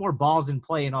could put more balls in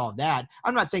play and all of that.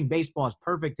 I'm not saying baseball is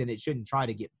perfect and it shouldn't try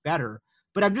to get better,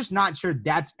 but I'm just not sure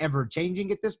that's ever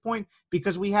changing at this point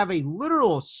because we have a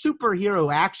literal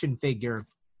superhero action figure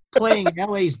playing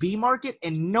LA's B market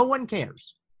and no one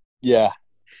cares. Yeah.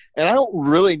 And I don't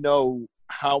really know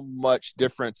how much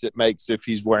difference it makes if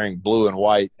he's wearing blue and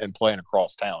white and playing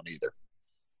across town either.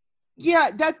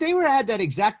 Yeah, that they had that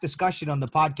exact discussion on the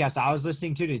podcast I was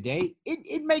listening to today.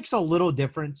 It makes a little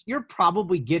difference. You're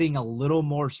probably getting a little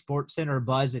more SportsCenter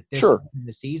buzz at this point in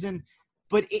the season,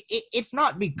 but it's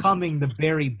not becoming the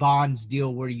Barry Bonds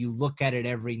deal where you look at it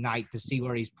every night to see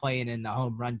where he's playing in the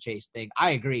home run chase thing.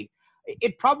 I agree.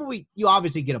 You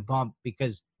obviously get a bump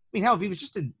because, hell, if he was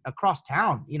just across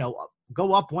town,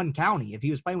 go up one county. If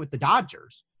he was playing with the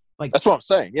Dodgers. Like, that's what I'm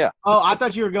saying, yeah. Oh, I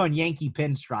thought you were going Yankee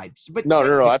pinstripes. But no.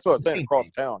 That's what I'm saying, across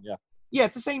town, yeah. Yeah,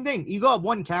 it's the same thing. You go up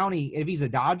one county, if he's a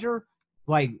Dodger,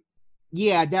 like,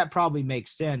 yeah, that probably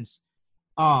makes sense.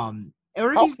 How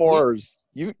far is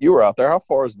 – you were out there. How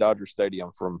far is Dodger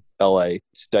Stadium from L.A.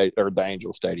 State or the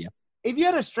Angel Stadium? If you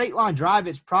had a straight line drive,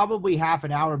 it's probably half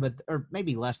an hour, or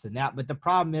maybe less than that. But the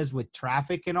problem is with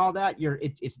traffic and all that,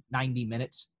 it's 90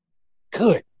 minutes.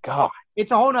 Good God.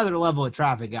 It's a whole nother level of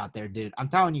traffic out there, dude. I'm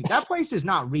telling you, that place is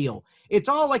not real. It's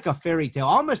all like a fairy tale.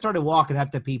 I almost started walking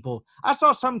up to people. I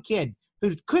saw some kid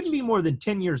who couldn't be more than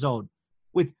 10 years old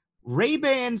with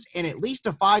Ray-Bans and at least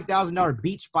a $5,000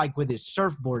 beach bike with his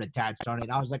surfboard attached on it.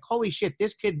 I was like, holy shit,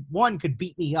 this kid, one, could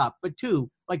beat me up. But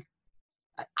two, like,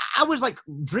 I was like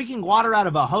drinking water out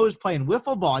of a hose playing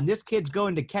wiffle ball, and this kid's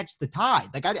going to catch the tide.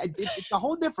 Like, it's a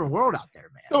whole different world out there,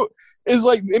 man. So it's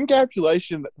like the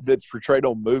encapsulation that's portrayed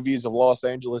on movies of Los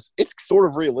Angeles. It's sort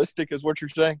of realistic, is what you're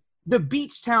saying. The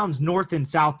beach towns north and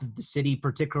south of the city,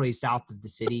 particularly south of the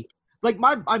city. Like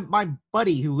my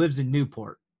buddy who lives in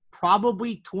Newport,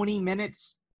 probably 20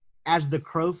 minutes as the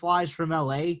crow flies from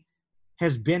LA,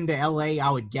 has been to LA,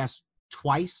 I would guess,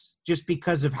 twice, just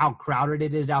because of how crowded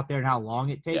it is out there and how long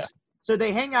it takes. Yeah. So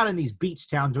they hang out in these beach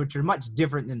towns, which are much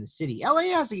different than the city. LA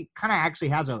kind of actually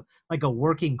has a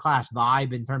working class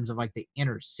vibe in terms of like the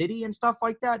inner city and stuff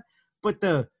like that. But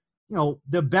the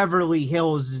Beverly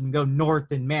Hills and go north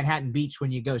and Manhattan Beach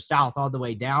when you go south all the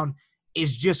way down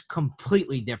is just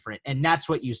completely different. And that's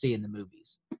what you see in the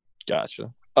movies.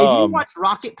 Gotcha. If you watch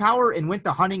Rocket Power and went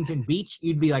to Huntington Beach,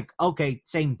 you'd be like, okay,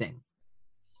 same thing.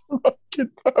 Rocket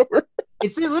Power.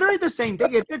 It's literally the same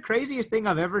thing. It's the craziest thing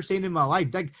I've ever seen in my life.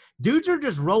 Like, dudes are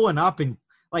just rolling up in,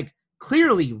 like,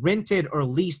 clearly rented or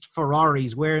leased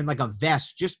Ferraris wearing, like, a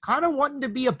vest, just kind of wanting to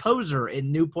be a poser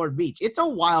in Newport Beach. It's a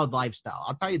wild lifestyle.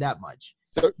 I'll tell you that much.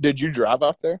 So, did you drive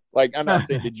out there? Like, I'm not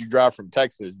saying did you drive from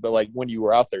Texas, but, like, when you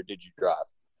were out there, did you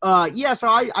drive? Yeah, so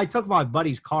I took my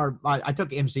buddy's car. I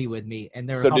took MC with me. And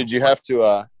there. So, did you have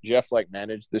to, like,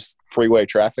 manage this freeway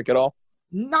traffic at all?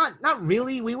 Not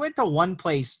really. We went to one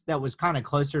place that was kind of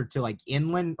closer to like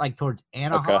inland, like towards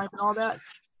Anaheim and all that.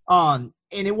 And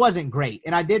it wasn't great.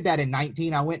 And I did that in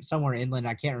 19. I went somewhere inland.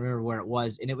 I can't remember where it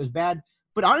was, and it was bad.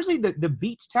 But honestly, the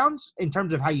beach towns, in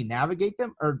terms of how you navigate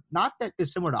them, are not that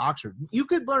dissimilar to Oxford. You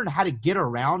could learn how to get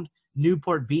around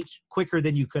Newport Beach quicker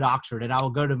than you could Oxford, and I will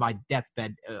go to my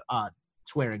deathbed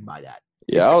swearing by that.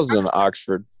 Yeah, I was in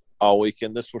Oxford all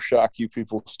weekend. This will shock you.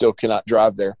 People still cannot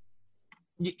drive there.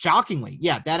 Shockingly,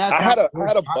 yeah. I had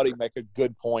a buddy make a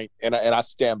good point, and I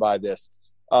stand by this.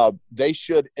 They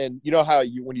should, and you know how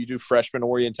when you do freshman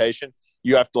orientation,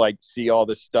 you have to like see all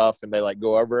this stuff and they like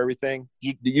go over everything.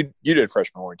 You did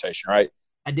freshman orientation, right?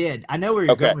 I did. I know where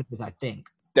you're going with this, I think.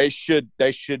 They should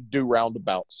do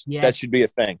roundabouts. Yes. That should be a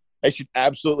thing. They should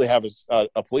absolutely have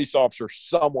a police officer,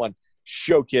 someone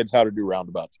show kids how to do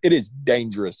roundabouts. It is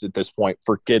dangerous at this point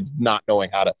for kids not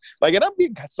knowing how to like. And I'm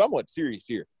being somewhat serious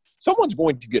here. Someone's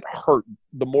going to get hurt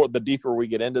the deeper we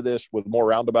get into this with more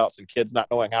roundabouts and kids not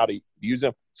knowing how to use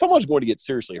them. Someone's going to get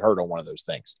seriously hurt on one of those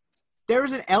things. There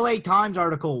was an LA Times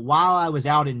article while I was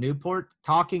out in Newport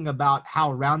talking about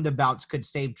how roundabouts could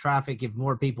save traffic if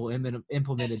more people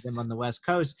implemented them on the West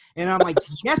Coast. And I'm like,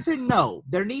 yes and no.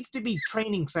 There needs to be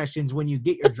training sessions when you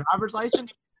get your driver's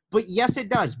license. But yes, it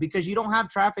does, because you don't have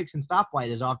traffics and stoplight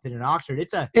as often in Oxford.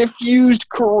 If used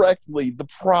correctly, the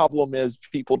problem is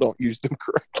people don't use them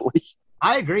correctly.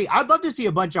 I agree. I'd love to see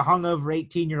a bunch of hungover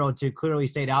 18-year-olds who clearly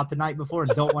stayed out the night before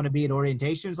and don't want to be at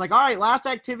orientation. It's like, all right, last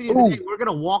activity of the day, we're going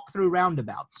to walk through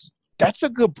roundabouts. That's a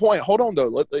good point. Hold on,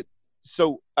 though.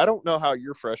 So I don't know how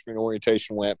your freshman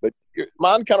orientation went, but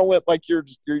mine kind of went like you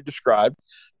described.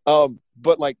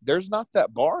 But like, there's not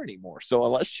that bar anymore. So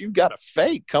unless you've got a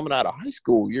fake coming out of high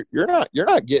school, you're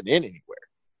not getting in anywhere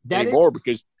anymore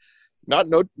because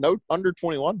no under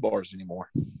 21 bars anymore.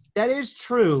 That is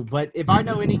true, but if I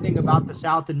know anything about the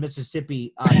South and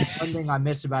Mississippi, one thing I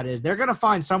miss about it is they're going to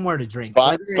find somewhere to drink.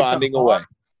 Finding a way.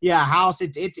 Yeah, house.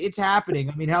 It's happening.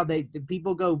 I mean, how the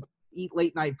people go eat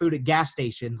late night food at gas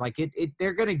stations. Like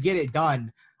they're going to get it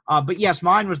done. But yes,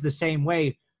 mine was the same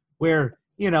way where,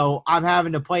 I'm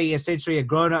having to play essentially a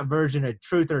grown-up version of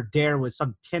Truth or Dare with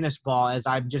some tennis ball as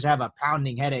I just have a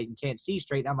pounding headache and can't see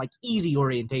straight. And I'm like, easy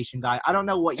orientation guy. I don't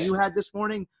know what you had this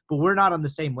morning, but we're not on the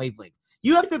same wavelength.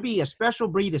 You have to be a special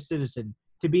breed of citizen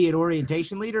to be an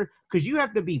orientation leader because you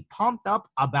have to be pumped up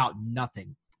about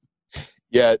nothing.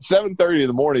 Yeah, at 7:30 in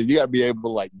the morning, you got to be able to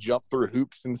like jump through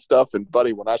hoops and stuff. And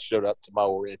buddy, when I showed up to my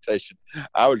orientation,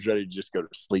 I was ready to just go to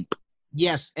sleep.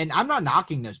 Yes, and I'm not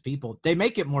knocking those people. They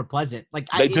make it more pleasant. Like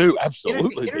they do,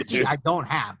 absolutely. Energy I don't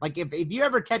have. Like if you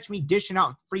ever catch me dishing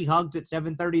out free hugs at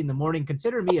 7:30 in the morning,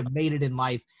 consider me a made it in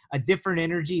life, a different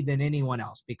energy than anyone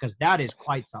else because that is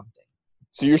quite something.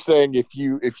 So you're saying if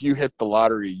you hit the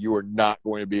lottery, you are not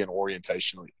going to be an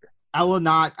orientation leader? I will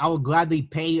not. I will gladly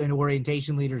pay an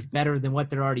orientation leaders better than what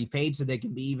they're already paid so they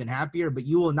can be even happier, but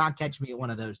you will not catch me at one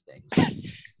of those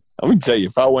things. Let me tell you,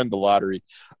 if I win the lottery,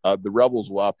 the Rebels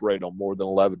will operate on more than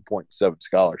 11.7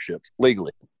 scholarships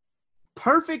legally.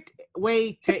 Perfect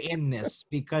way to end this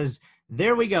because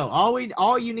there we go.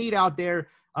 All you need out there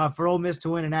for Ole Miss to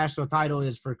win a national title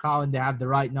is for Colin to have the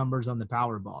right numbers on the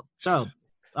Powerball. So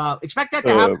expect that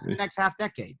to happen in the next half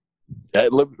decade.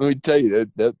 Let me tell you,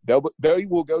 they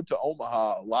will go to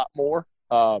Omaha a lot more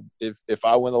if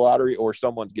I win the lottery or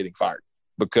someone's getting fired.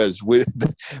 Because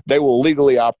they will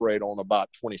legally operate on about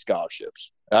 20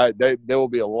 scholarships. There will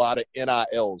be a lot of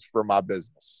NILs for my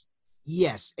business.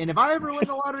 Yes, and if I ever win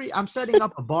the lottery, I'm setting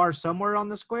up a bar somewhere on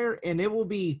the square, and it will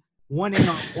be one in,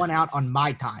 one out on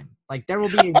my time. Like there will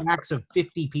be a max of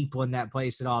 50 people in that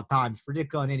place at all times,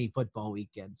 particularly on any football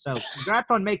weekend. So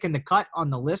congrats on making the cut on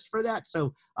the list for that.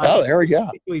 So there we go.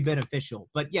 It's really beneficial.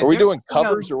 But yeah, are we doing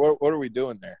covers or what are we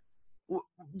doing there?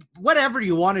 Whatever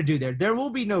you want to do there will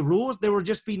be no rules. There will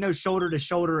just be no shoulder to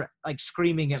shoulder like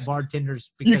screaming at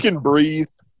bartenders. You can breathe.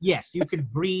 Yes, you can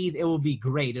breathe. It will be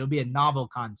great. It'll be a novel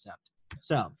concept.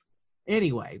 So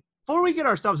anyway, before we get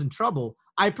ourselves in trouble,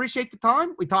 I appreciate the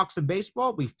time. We talked some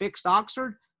baseball. We fixed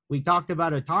Oxford. We talked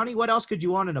about Otani. What else could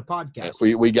you want in a podcast?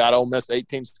 We got Ole Miss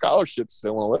 18 scholarships. They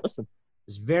want to listen.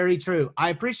 It's very true.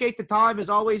 I appreciate the time as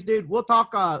always, dude. We'll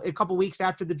talk a couple weeks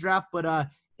after the draft, but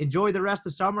enjoy the rest of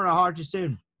the summer. I'll talk to you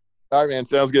soon. All right, man.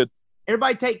 Sounds good.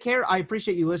 Everybody take care. I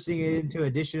appreciate you listening into an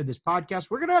edition of this podcast.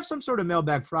 We're going to have some sort of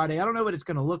Mailbag Friday. I don't know what it's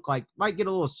going to look like. Might get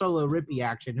a little solo Rippy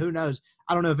action. Who knows?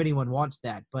 I don't know if anyone wants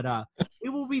that. But we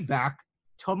will be back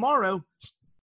tomorrow.